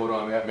one coat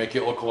on that, make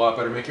it look a lot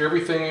better, make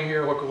everything in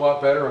here look a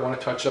lot better. I want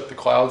to touch up the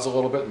clouds a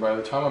little bit, and by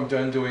the time I'm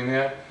done doing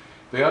that,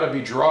 they ought to be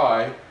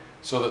dry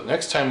so that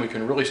next time we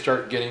can really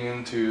start getting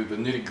into the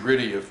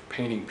nitty-gritty of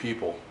painting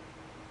people.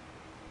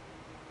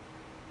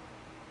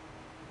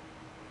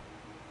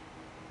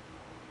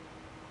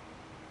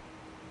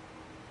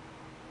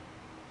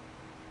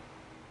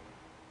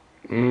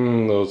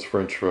 Those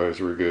French fries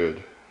were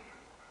good.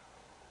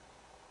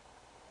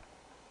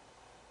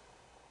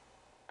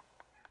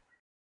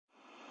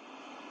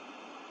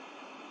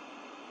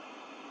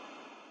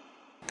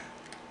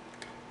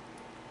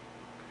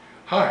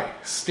 Hi,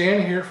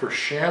 Stan here for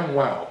Sham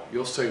Wow.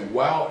 You'll say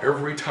wow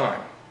every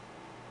time.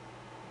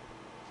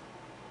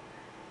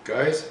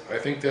 Guys, I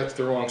think that's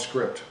the wrong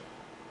script.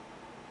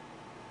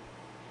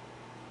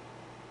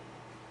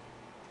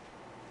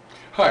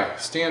 Hi,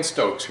 Stan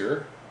Stokes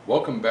here.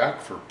 Welcome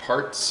back for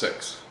part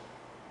 6.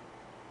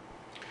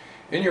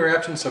 In your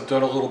absence, I've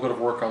done a little bit of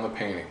work on the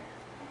painting.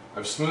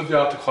 I've smoothed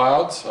out the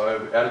clouds.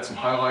 I've added some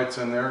highlights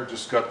in there,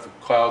 just got the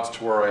clouds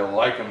to where I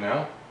like them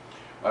now.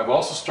 I've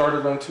also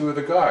started on 2 of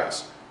the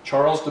guys,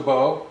 Charles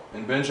DeBow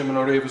and Benjamin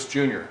O. Davis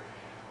Jr.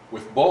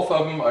 With both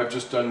of them, I've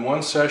just done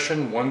 1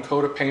 session, 1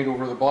 coat of paint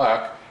over the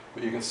black,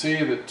 but you can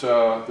see that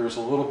there's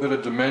a little bit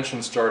of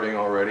dimension starting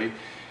already.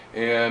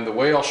 And the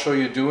way I'll show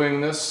you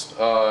doing this,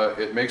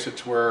 it makes it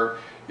to where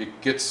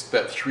it gets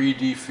that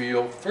 3D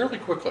feel fairly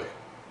quickly.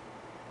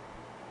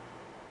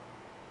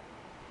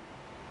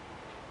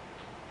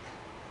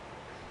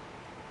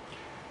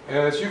 And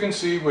as you can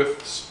see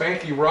with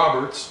Spanky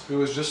Roberts,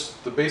 who is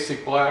just the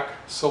basic black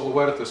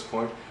silhouette at this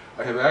point,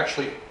 I have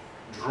actually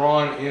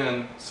drawn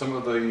in some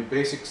of the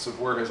basics of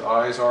where his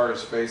eyes are,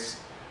 his face,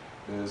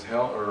 his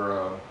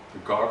the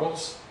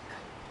goggles.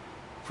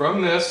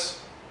 From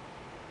this,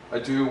 I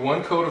do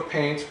 1 coat of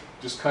paint,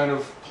 just kind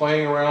of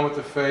playing around with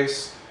the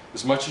face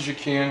as much as you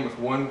can with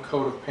 1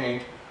 coat of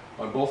paint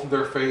on both of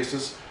their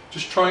faces,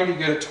 just trying to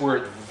get it to where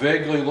it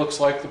vaguely looks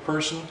like the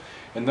person,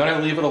 and then I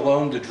leave it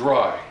alone to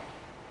dry.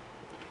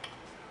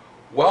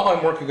 While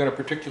I'm working on a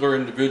particular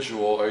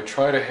individual, I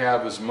try to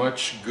have as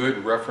much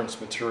good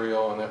reference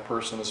material on that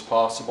person as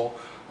possible.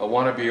 I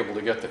want to be able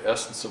to get the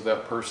essence of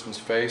that person's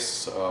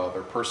face,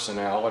 their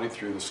personality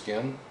through the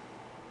skin.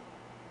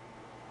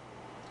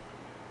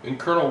 In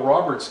Colonel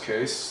Roberts'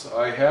 case,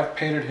 I have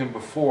painted him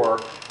before.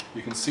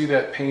 You can see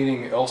that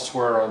painting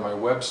elsewhere on my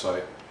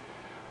website.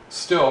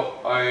 Still,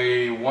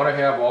 I want to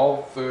have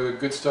all the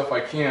good stuff I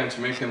can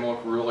to make him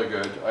look really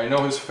good. I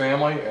know his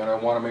family and I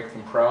want to make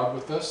them proud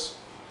with this.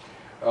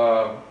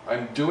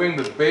 I'm doing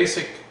his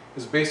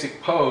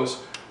basic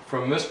pose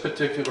from this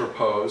particular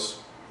pose.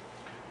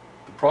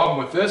 The problem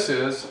with this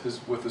is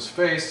with his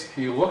face,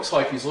 he looks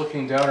like he's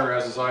looking down or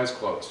has his eyes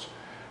closed.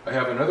 I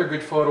have another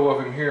good photo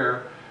of him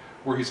here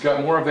where he's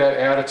got more of that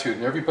attitude,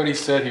 and everybody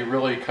said he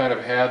really kind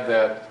of had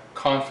that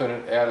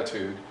confident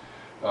attitude.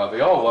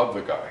 They all love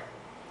the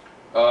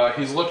guy.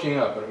 He's looking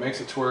up, and it makes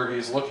it to where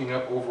he's looking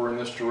up over in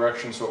this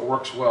direction, so it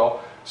works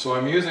well. So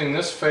I'm using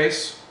this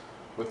face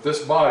with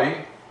this body,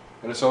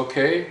 and it's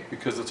okay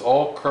because it's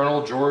all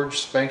Colonel George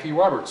Spanky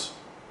Roberts.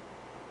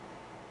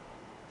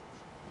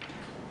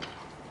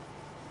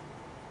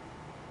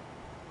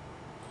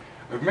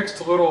 I've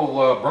mixed a little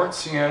burnt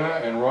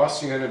sienna and raw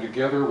sienna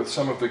together with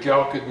some of the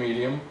Galkid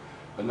medium,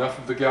 enough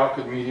of the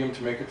Galkid medium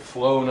to make it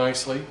flow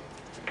nicely.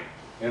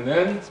 And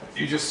then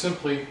you just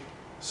simply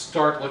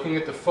start looking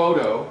at the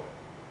photo,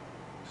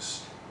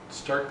 just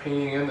start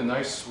painting in the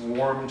nice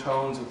warm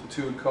tones that the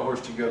 2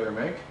 colors together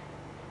make.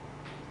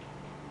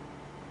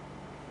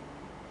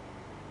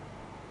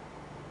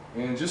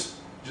 And you just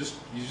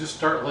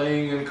start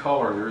laying in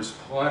color. There's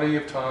plenty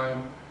of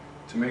time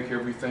to make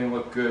everything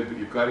look good, but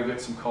you've got to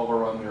get some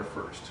color on there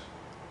first.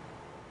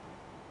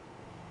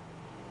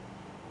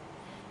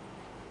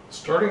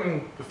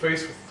 Starting the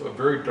face with a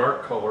very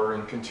dark color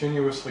and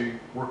continuously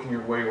working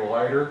your way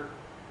lighter,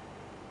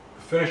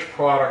 the finished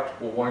product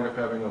will wind up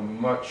having a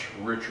much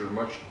richer,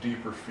 much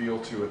deeper feel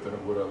to it than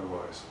it would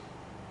otherwise.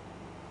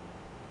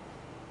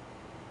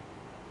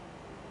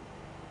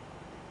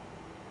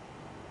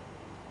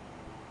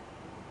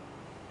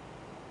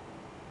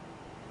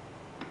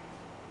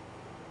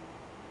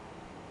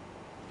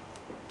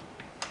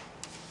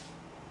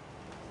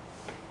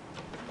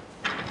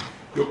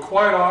 You'll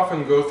quite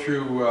often go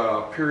through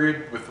a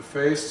period with the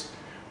face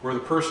where the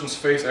person's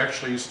face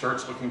actually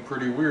starts looking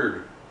pretty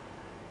weird.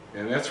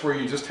 And that's where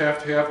you just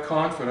have to have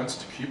confidence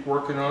to keep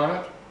working on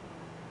it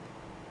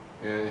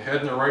and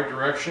head in the right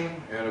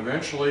direction, and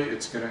eventually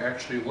it's going to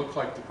actually look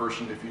like the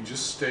person if you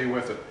just stay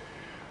with it.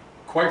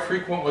 Quite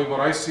frequently what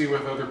I see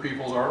with other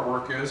people's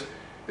artwork is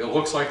it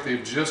looks like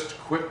they've just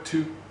quit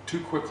too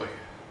quickly.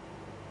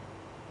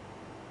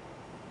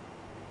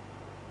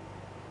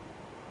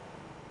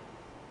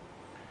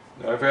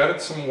 Now I've added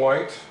some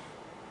white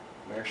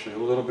and actually a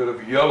little bit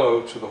of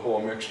yellow to the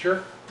whole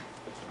mixture.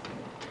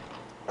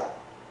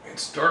 And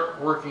start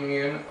working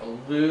in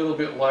a little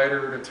bit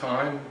lighter at a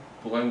time,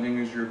 blending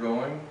as you're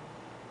going.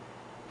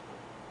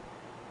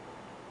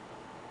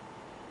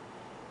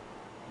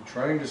 And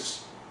trying to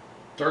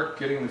start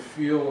getting the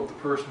feel of the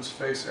person's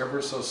face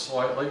ever so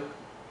slightly,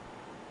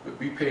 but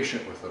be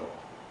patient with it all.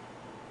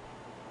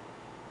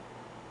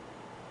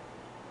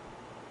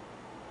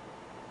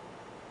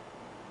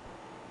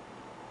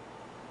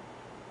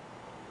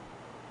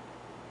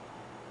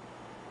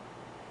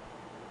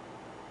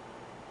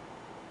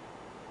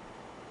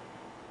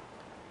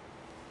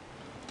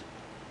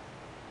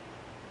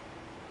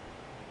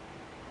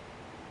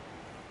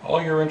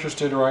 All you're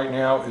interested in right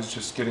now is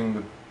just getting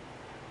the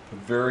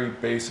very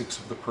basics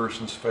of the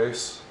person's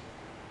face.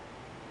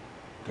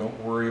 Don't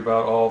worry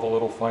about all the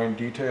little fine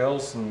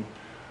details, and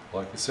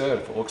like I said,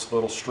 if it looks a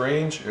little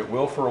strange, it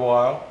will for a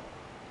while.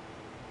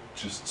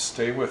 Just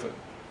stay with it.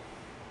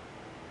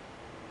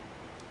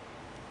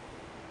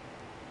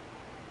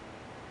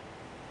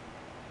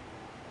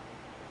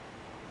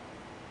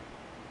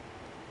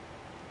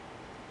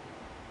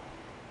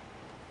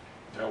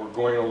 Now we're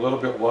going a little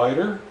bit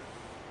lighter.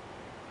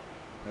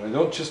 And I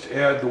don't just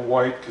add the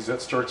white because that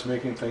starts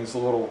making things a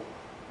little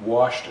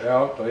washed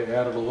out. I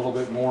added a little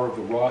bit more of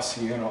the raw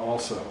sienna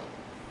also.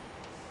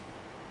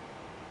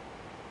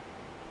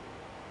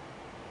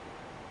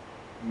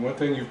 And one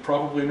thing you've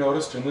probably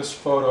noticed in this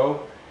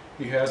photo,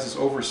 he has his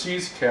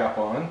overseas cap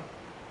on.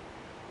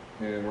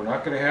 And we're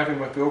not going to have him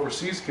with the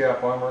overseas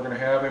cap on, we're going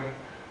to have him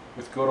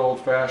with good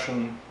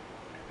old-fashioned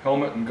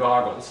helmet and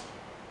goggles.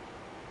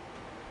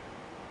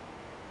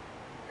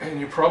 And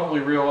you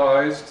probably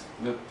realized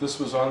that this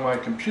was on my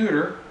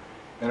computer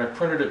and I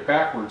printed it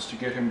backwards to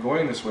get him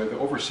going this way. The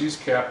overseas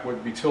cap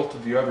would be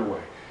tilted the other way.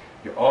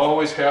 You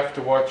always have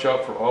to watch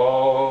out for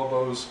all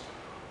those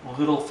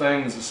little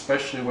things,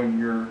 especially when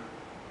you're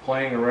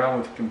playing around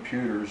with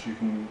computers. You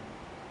can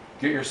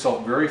get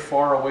yourself very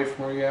far away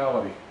from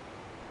reality.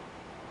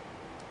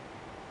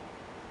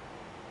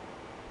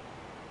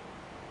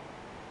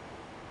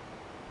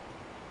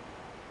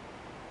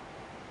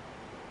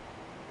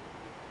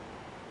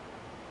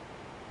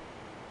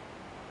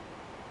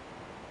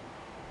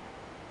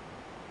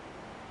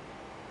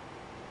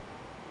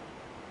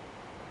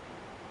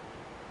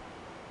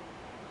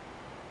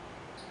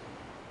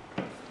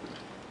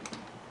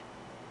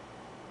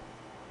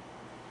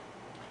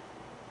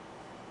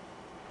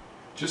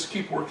 Just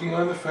keep working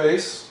on the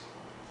face.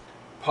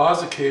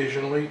 Pause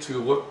occasionally to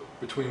look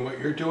between what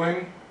you're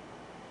doing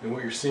and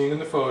what you're seeing in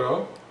the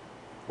photo,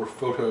 or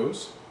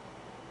photos.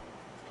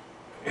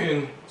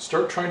 And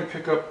start trying to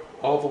pick up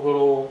all the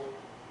little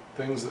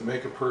things that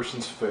make a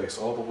person's face,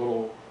 all the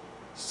little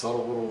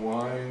subtle little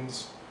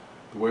lines,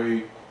 the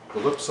way the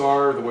lips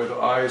are, the way the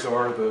eyes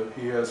are,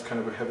 he has kind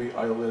of a heavy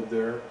eyelid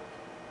there.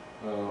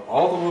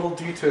 All the little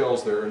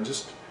details there, and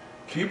just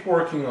keep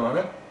working on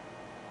it.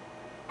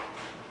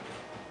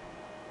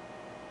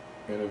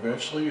 And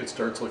eventually it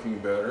starts looking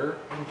better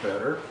and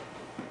better.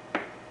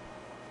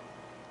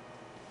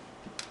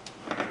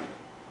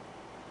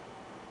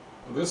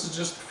 This is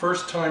just the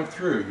first time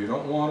through. You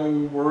don't want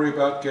to worry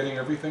about getting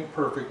everything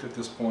perfect at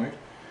this point.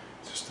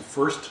 It's just the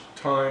first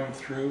time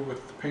through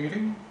with the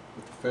painting,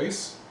 with the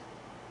face.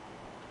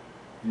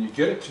 And you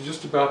get it to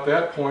just about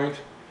that point,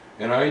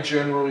 and I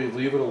generally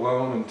leave it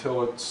alone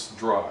until it's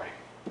dry.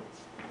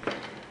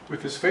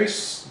 With his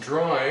face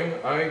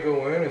drying, I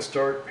go in and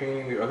start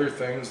painting the other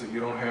things that you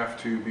don't have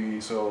to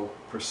be so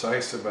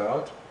precise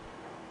about.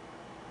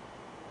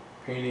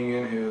 Painting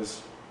in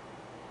his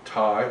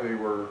tie. They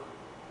were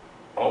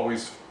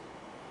always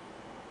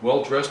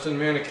well dressed and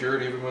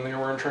manicured even when they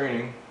were in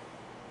training.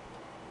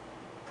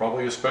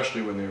 Probably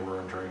especially when they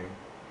were in training.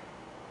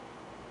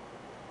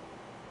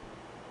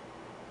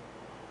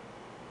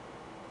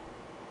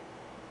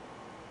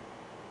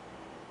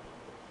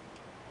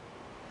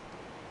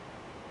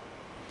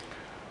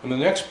 In the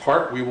next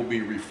part, we will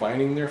be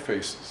refining their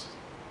faces.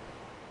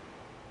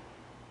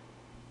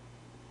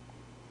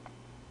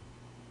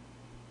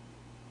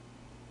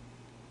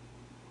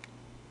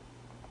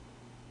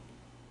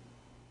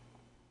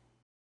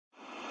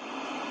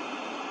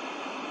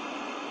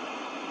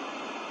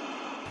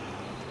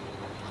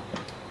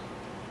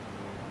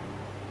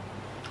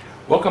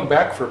 Welcome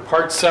back for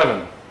part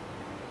 7.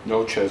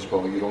 No,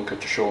 Chesbo, you don't get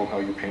to show them how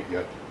you paint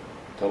yet.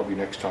 That'll be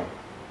next time.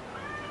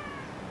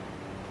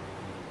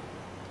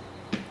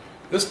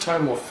 This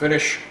time we'll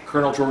finish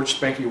Colonel George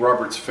Spanky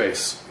Roberts'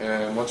 face,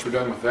 and once we're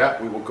done with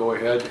that, we will go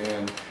ahead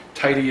and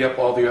tidy up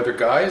all the other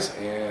guys,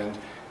 and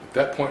at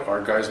that point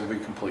our guys will be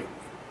complete.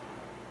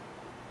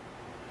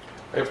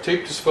 I have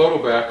taped his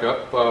photo back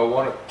up. I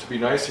want it to be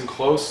nice and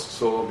close,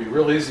 so it'll be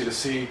real easy to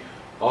see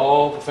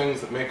all the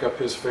things that make up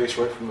his face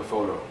right from the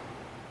photo.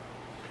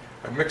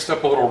 I mixed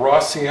up a little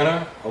raw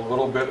sienna, a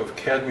little bit of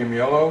cadmium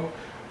yellow,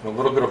 and a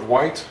little bit of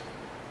white,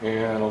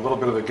 and a little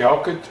bit of the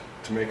galkid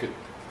to make it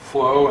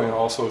flow and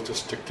also to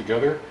stick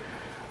together.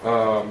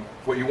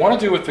 What you want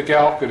to do with the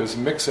galkid is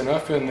mix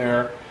enough in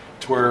there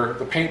to where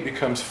the paint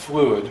becomes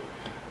fluid,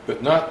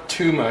 but not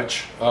too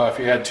much. If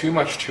you add too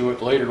much to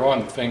it later on,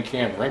 the thing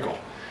can wrinkle.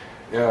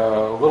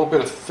 A little bit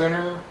of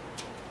thinner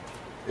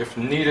if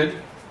needed.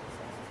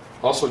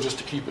 Also just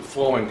to keep it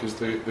flowing, because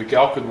the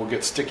galcud will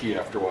get sticky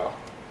after a while.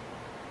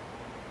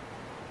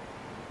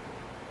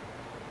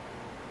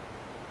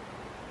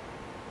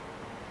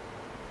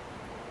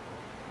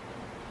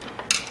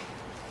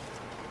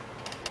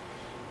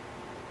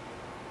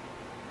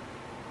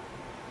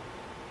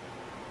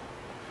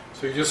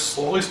 So you just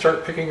slowly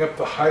start picking up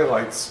the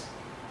highlights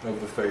of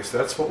the face.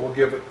 That's what will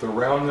give it the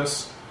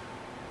roundness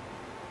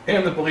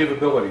and the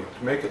believability,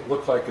 to make it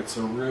look like it's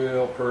a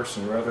real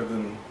person rather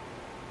than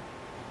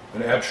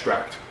an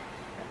abstract.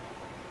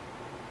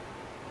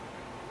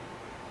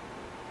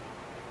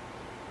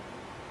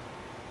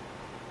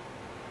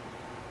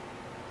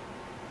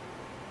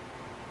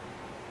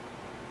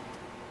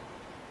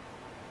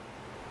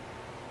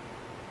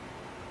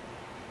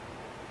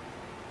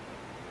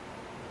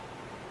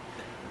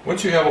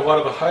 Once you have a lot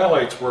of the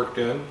highlights worked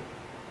in,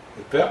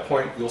 at that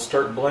point you'll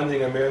start blending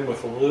them in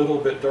with a little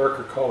bit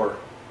darker color.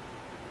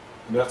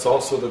 And that's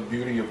also the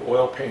beauty of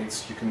oil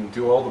paints. You can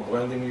do all the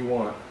blending you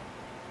want.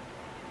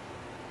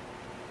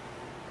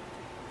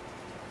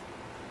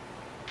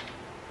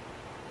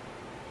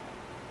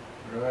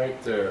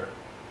 Right there.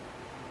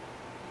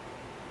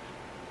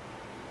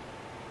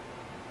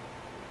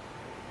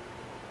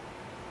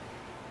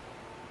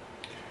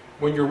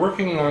 When you're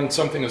working on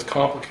something as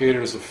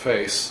complicated as a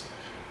face,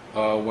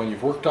 when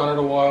you've worked on it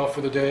a while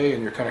for the day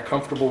and you're kind of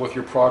comfortable with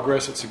your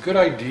progress, it's a good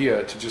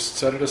idea to just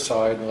set it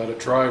aside and let it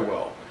dry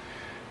well.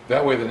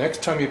 That way the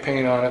next time you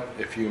paint on it,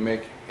 if you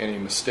make any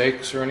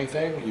mistakes or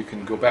anything, you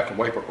can go back and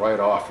wipe it right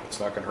off. It's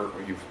not going to hurt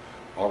what you've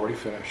already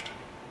finished.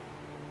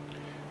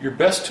 Your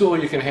best tool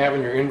you can have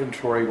in your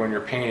inventory when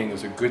you're painting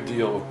is a good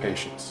deal of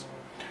patience.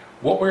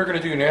 What we're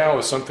going to do now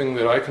is something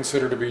that I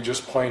consider to be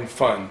just plain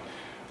fun.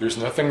 There's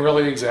nothing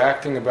really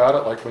exacting about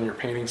it, like when you're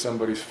painting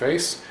somebody's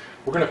face.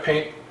 We're going to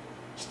paint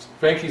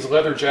Spanky's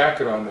leather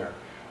jacket on there.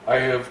 I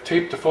have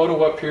taped a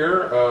photo up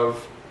here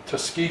of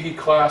Tuskegee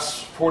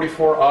Class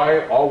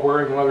 44I, all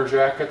wearing leather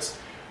jackets.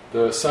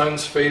 The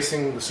sun's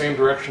facing the same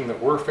direction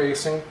that we're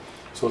facing,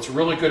 so it's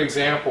really good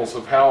examples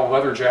of how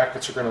leather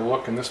jackets are going to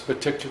look in this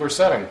particular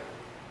setting.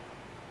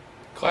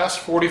 Class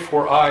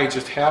 44I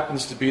just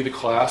happens to be the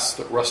class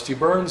that Rusty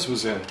Burns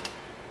was in.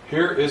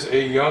 Here is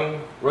a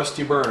young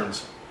Rusty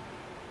Burns.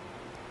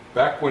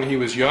 Back when he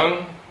was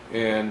young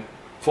and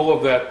full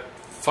of that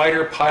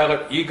fighter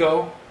pilot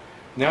ego.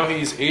 Now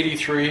he's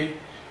 83.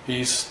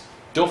 He's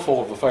still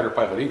full of the fighter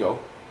pilot ego.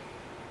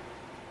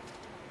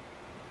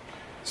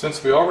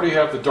 Since we already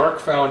have the dark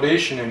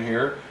foundation in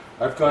here,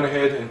 I've gone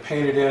ahead and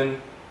painted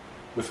in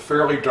with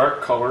fairly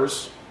dark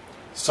colors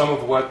some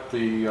of what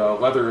the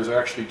leather is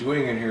actually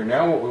doing in here.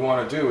 Now what we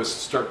want to do is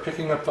start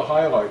picking up the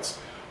highlights.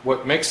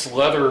 What makes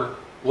leather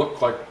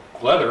look like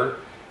leather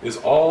is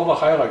all the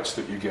highlights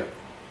that you get.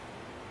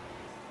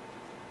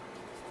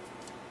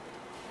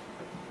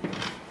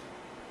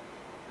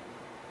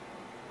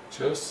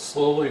 Just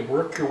slowly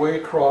work your way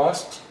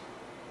across,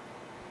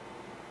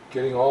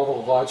 getting all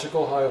the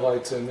logical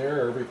highlights in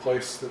there, every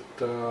place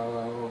that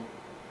a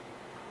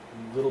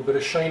little bit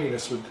of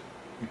shininess would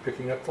be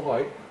picking up the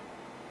light.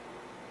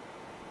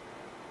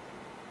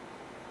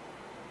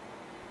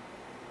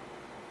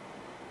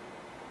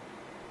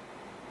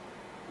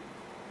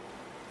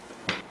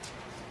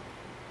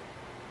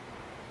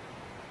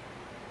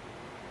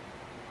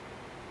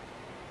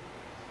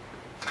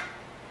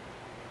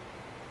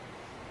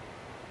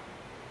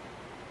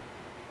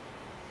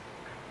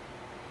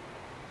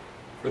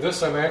 For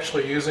this I'm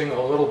actually using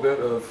a little bit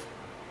of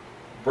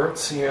burnt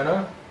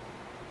sienna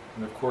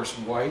and of course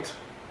white.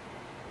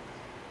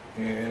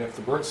 And if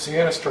the burnt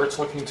sienna starts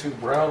looking too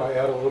brown, I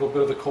add a little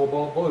bit of the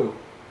cobalt blue.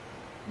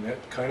 And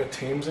that kind of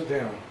tames it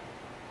down.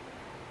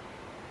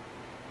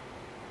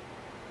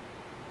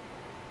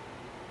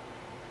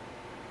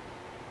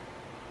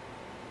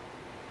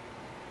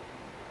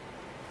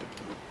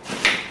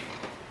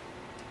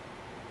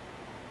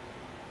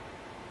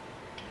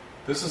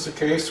 This is a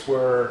case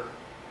where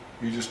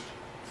you just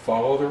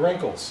follow the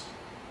wrinkles.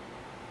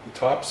 The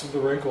tops of the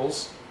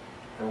wrinkles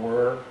are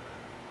where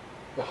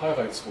the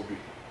highlights will be.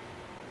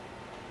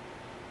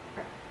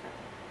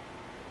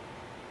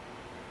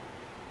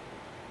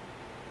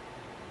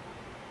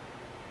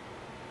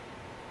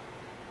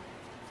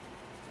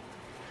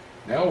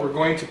 Now we're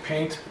going to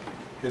paint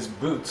his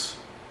boots.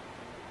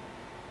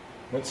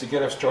 Once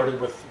again, I've started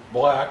with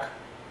black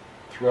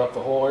throughout the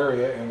whole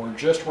area, and we're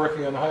just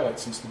working on the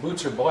highlights. Since the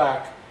boots are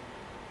black,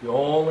 the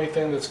only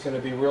thing that's going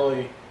to be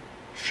really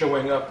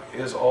showing up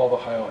is all the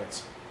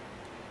highlights.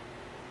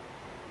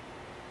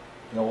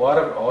 And a lot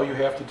of it, all you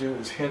have to do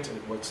is hint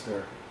at what's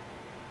there.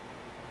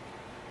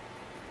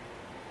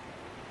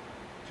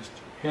 Just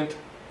hint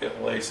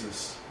at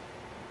laces.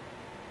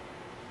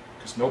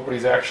 Because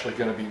nobody's actually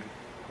going to be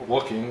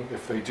looking.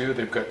 If they do,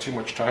 they've got too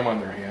much time on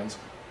their hands.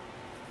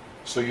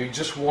 So you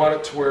just want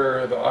it to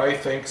where the eye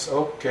thinks,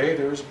 okay,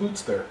 there's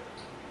boots there.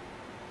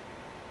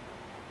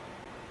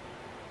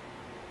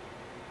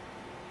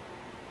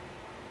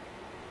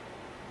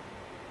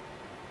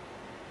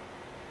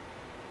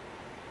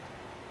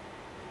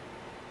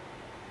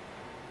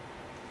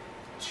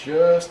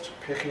 just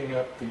picking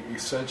up the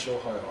essential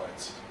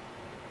highlights.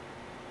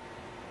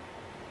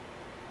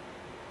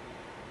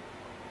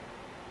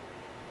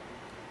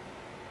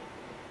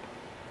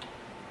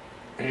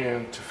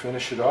 And to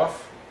finish it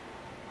off,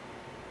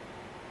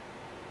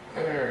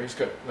 there, he's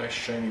got nice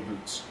shiny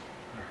boots,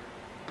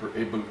 or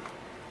a boot.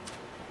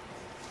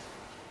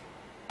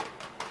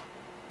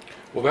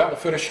 Well, that will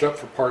finish it up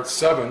for part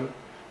 7.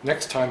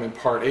 Next time in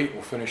part 8,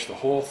 we'll finish the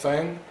whole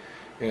thing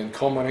and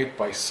culminate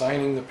by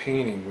signing the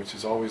painting, which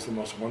is always the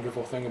most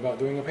wonderful thing about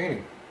doing a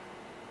painting.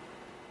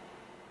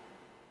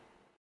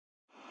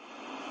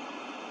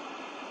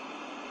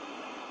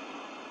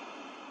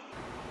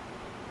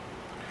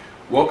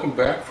 Welcome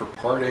back for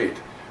part 8.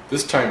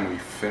 This time we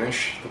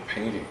finish the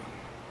painting.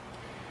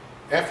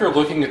 After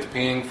looking at the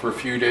painting for a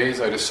few days,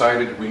 I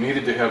decided we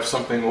needed to have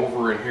something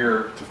over in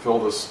here to fill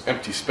this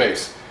empty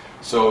space.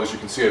 So as you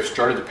can see, I've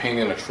started to paint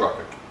in a truck.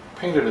 I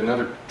painted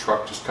another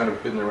truck just kind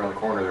of hidden around the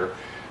corner there.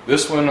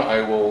 This one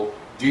I will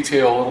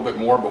detail a little bit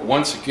more, but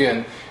once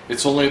again,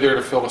 it's only there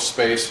to fill a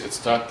space.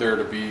 It's not there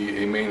to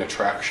be a main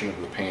attraction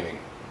of the painting.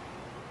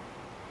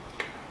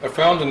 I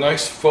found a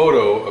nice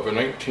photo of a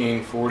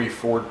 1940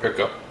 Ford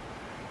pickup.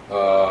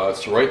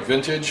 It's the right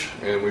vintage,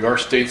 and we are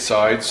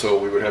stateside, so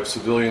we would have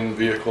civilian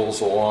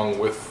vehicles along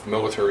with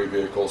military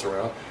vehicles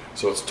around.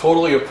 So it's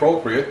totally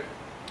appropriate,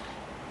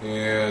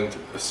 and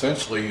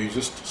essentially you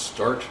just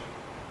start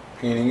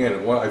painting in.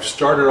 And I've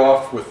started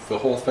off with the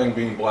whole thing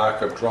being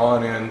black. I've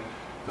drawn in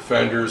the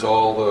fenders,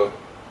 all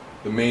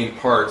the main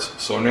parts,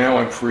 so now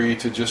I'm free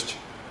to just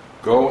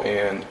go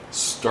and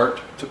start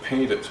to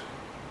paint it.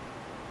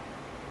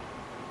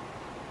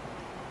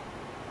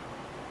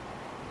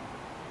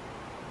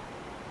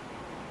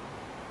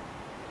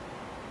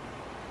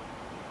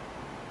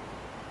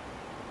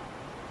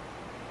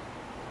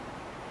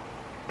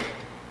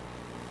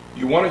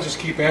 You want to just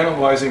keep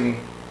analyzing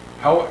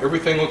how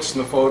everything looks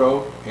in the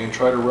photo and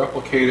try to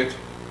replicate it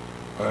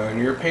in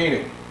your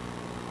painting.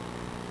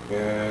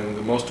 And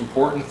the most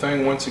important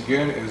thing, once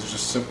again, is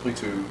just simply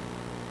to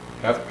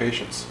have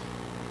patience.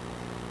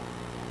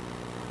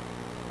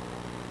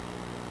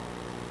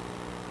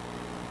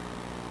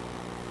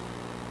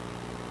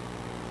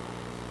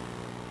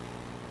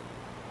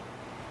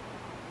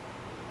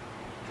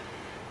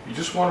 You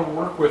just want to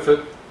work with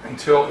it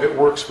until it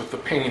works with the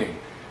painting.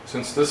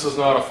 Since this is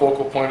not a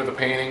focal point of the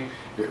painting,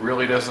 it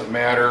really doesn't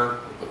matter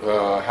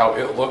how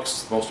it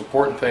looks. The most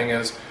important thing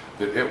is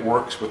that it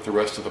works with the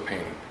rest of the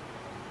painting.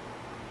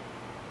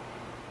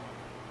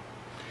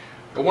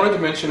 I wanted to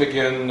mention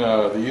again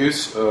the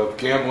use of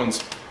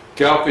Gambling's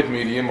Galpid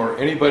medium, or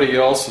anybody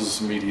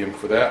else's medium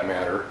for that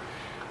matter.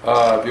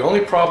 The only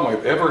problem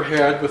I've ever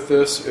had with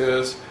this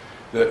is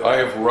that I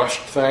have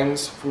rushed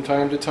things from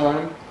time to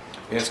time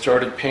and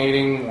started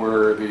painting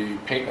where the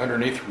paint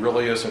underneath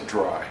really isn't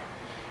dry.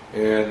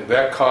 And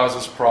that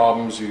causes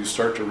problems. You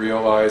start to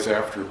realize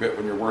after a bit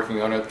when you're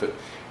working on it that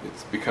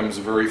it becomes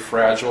very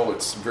fragile.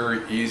 It's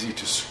very easy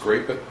to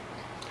scrape it.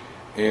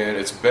 And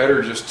it's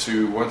better just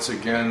to, once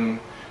again,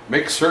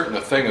 make certain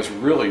the thing is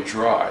really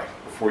dry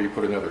before you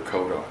put another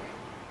coat on.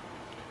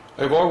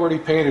 I've already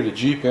painted a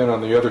Jeep in on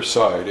the other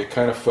side. It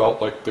kind of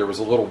felt like there was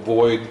a little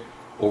void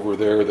over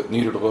there that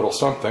needed a little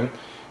something,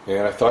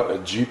 and I thought a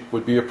Jeep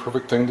would be a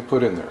perfect thing to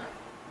put in there.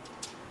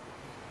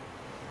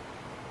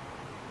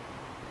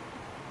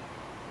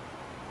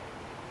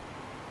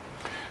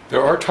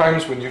 There are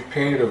times when you've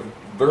painted a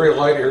very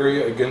light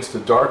area against a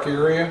dark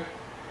area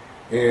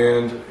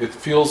and it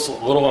feels a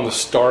little on the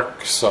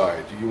stark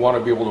side. You want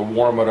to be able to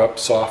warm it up,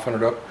 soften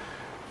it up.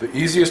 The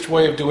easiest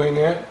way of doing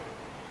that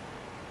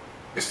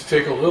is to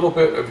take a little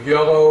bit of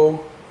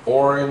yellow,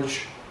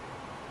 orange,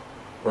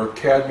 or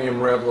cadmium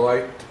red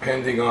light,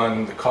 depending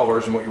on the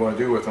colors and what you want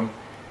to do with them,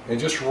 and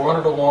just run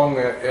it along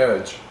that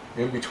edge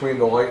in between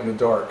the light and the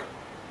dark.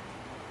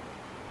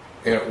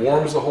 And it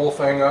warms the whole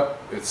thing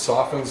up, it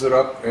softens it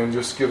up, and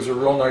just gives a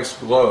real nice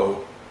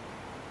glow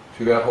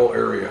to that whole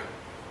area.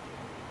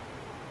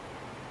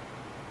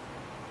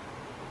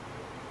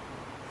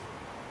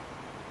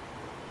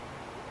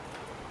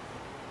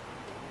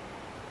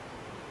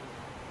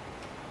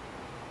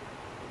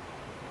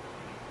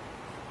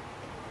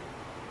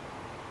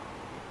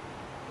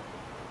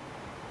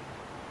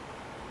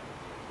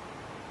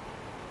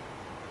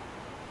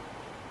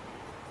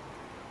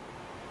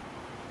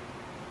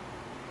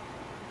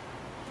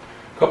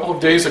 A couple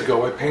of days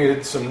ago I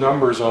painted some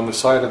numbers on the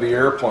side of the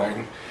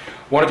airplane.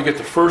 Wanted to get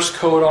the first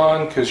coat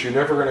on because you're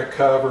never going to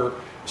cover,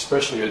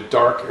 especially a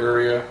dark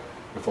area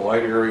with a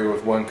light area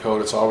with one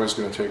coat. It's always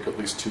going to take at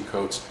least 2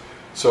 coats.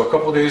 So a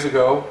couple of days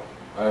ago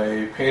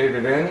I painted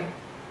it in.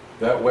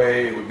 That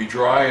way it would be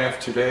dry enough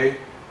today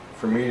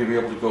for me to be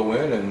able to go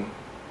in and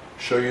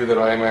show you that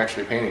I am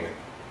actually painting it.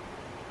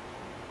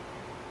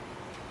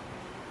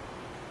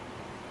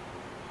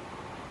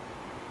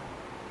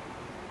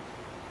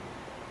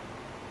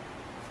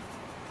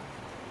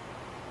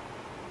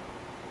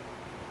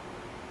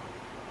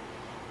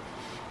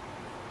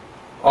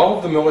 All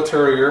of the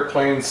military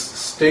airplanes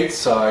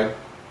stateside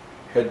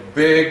had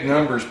big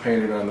numbers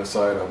painted on the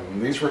side of them.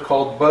 These were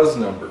called buzz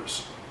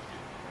numbers.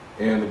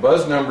 And the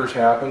buzz numbers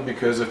happen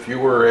because if you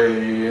were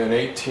an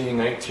 18,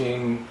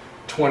 19,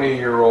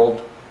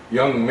 20-year-old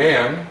young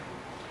man,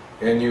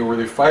 and you were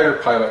the fighter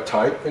pilot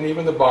type, and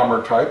even the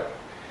bomber type,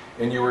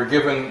 and you were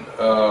given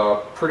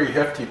a pretty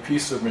hefty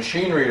piece of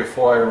machinery to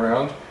fly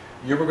around,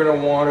 you were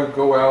going to want to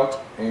go out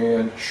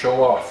and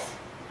show off.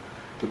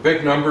 The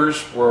big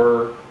numbers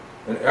were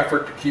an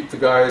effort to keep the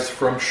guys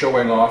from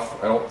showing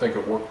off. I don't think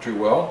it worked too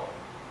well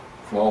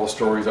from all the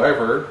stories I've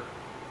heard.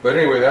 But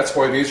anyway, that's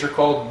why these are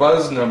called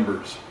buzz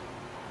numbers.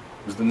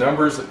 It was the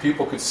numbers that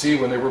people could see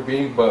when they were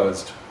being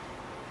buzzed.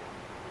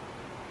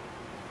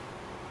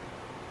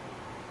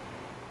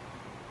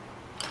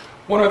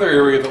 One other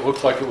area that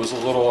looked like it was a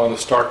little on the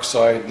stark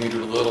side,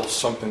 needed a little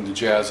something to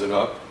jazz it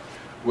up,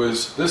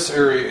 was this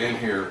area in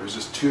here. It was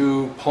just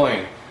too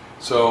plain.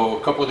 So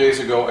a couple of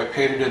days ago I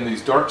painted in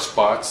these dark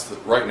spots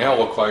that right now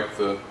look like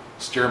the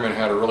steerman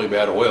had a really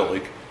bad oil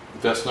leak,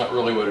 but that's not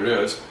really what it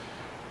is.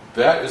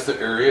 That is the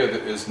area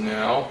that is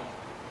now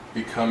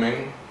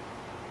becoming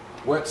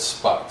wet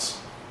spots,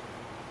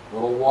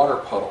 little water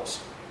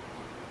puddles.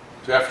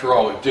 So after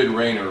all, it did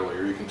rain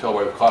earlier, you can tell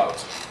by the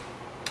clouds.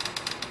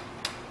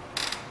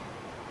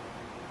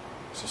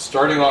 So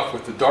starting off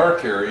with the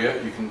dark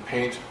area, you can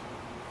paint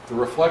the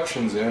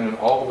reflections in, and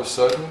all of a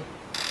sudden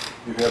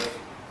you have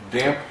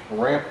damp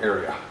ramp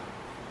area.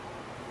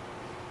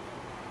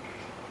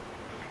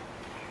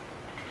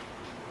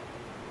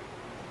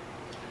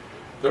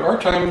 There are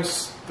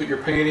times that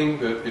you're painting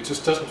that it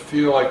just doesn't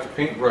feel like the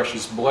paintbrush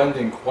is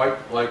blending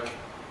quite like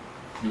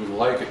you would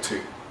like it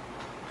to.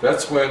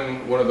 That's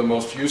when one of the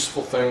most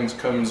useful things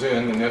comes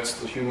in, and that's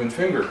the human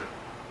finger.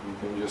 You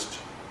can just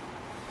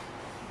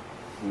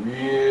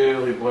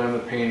really blend the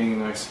painting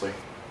nicely.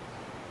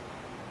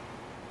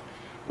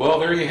 Well,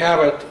 there you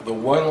have it. The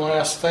one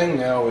last thing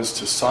now is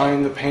to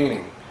sign the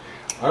painting.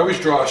 I always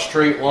draw a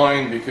straight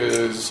line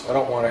because I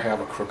don't want to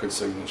have a crooked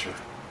signature.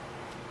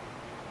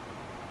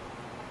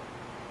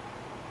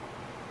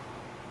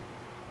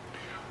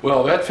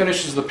 Well, that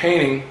finishes the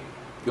painting.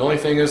 The only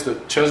thing is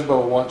that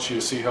Chesbo wants you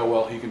to see how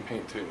well he can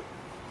paint too.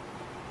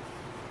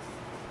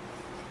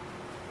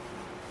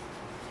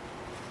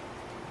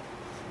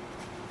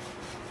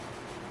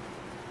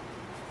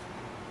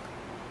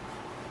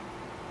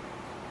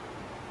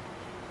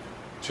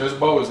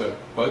 Chesbo, is that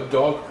bud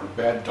dog or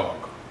bad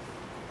dog?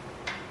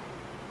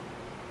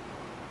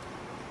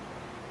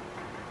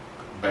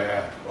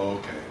 Bad.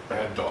 Okay,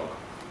 bad dog.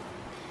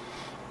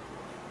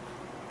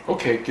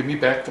 Okay, give me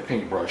back the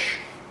paintbrush.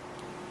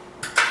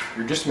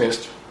 You're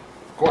dismissed.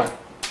 Go on.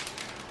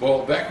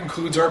 Well, that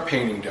concludes our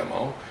painting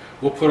demo.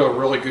 We'll put a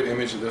really good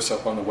image of this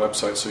up on the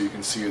website so you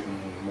can see it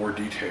in more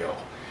detail.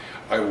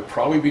 I will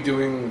probably be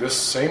doing this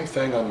same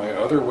thing on my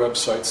other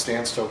website,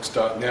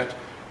 stanstokes.net,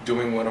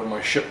 doing one of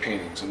my ship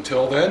paintings.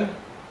 Until then,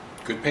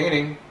 good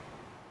painting.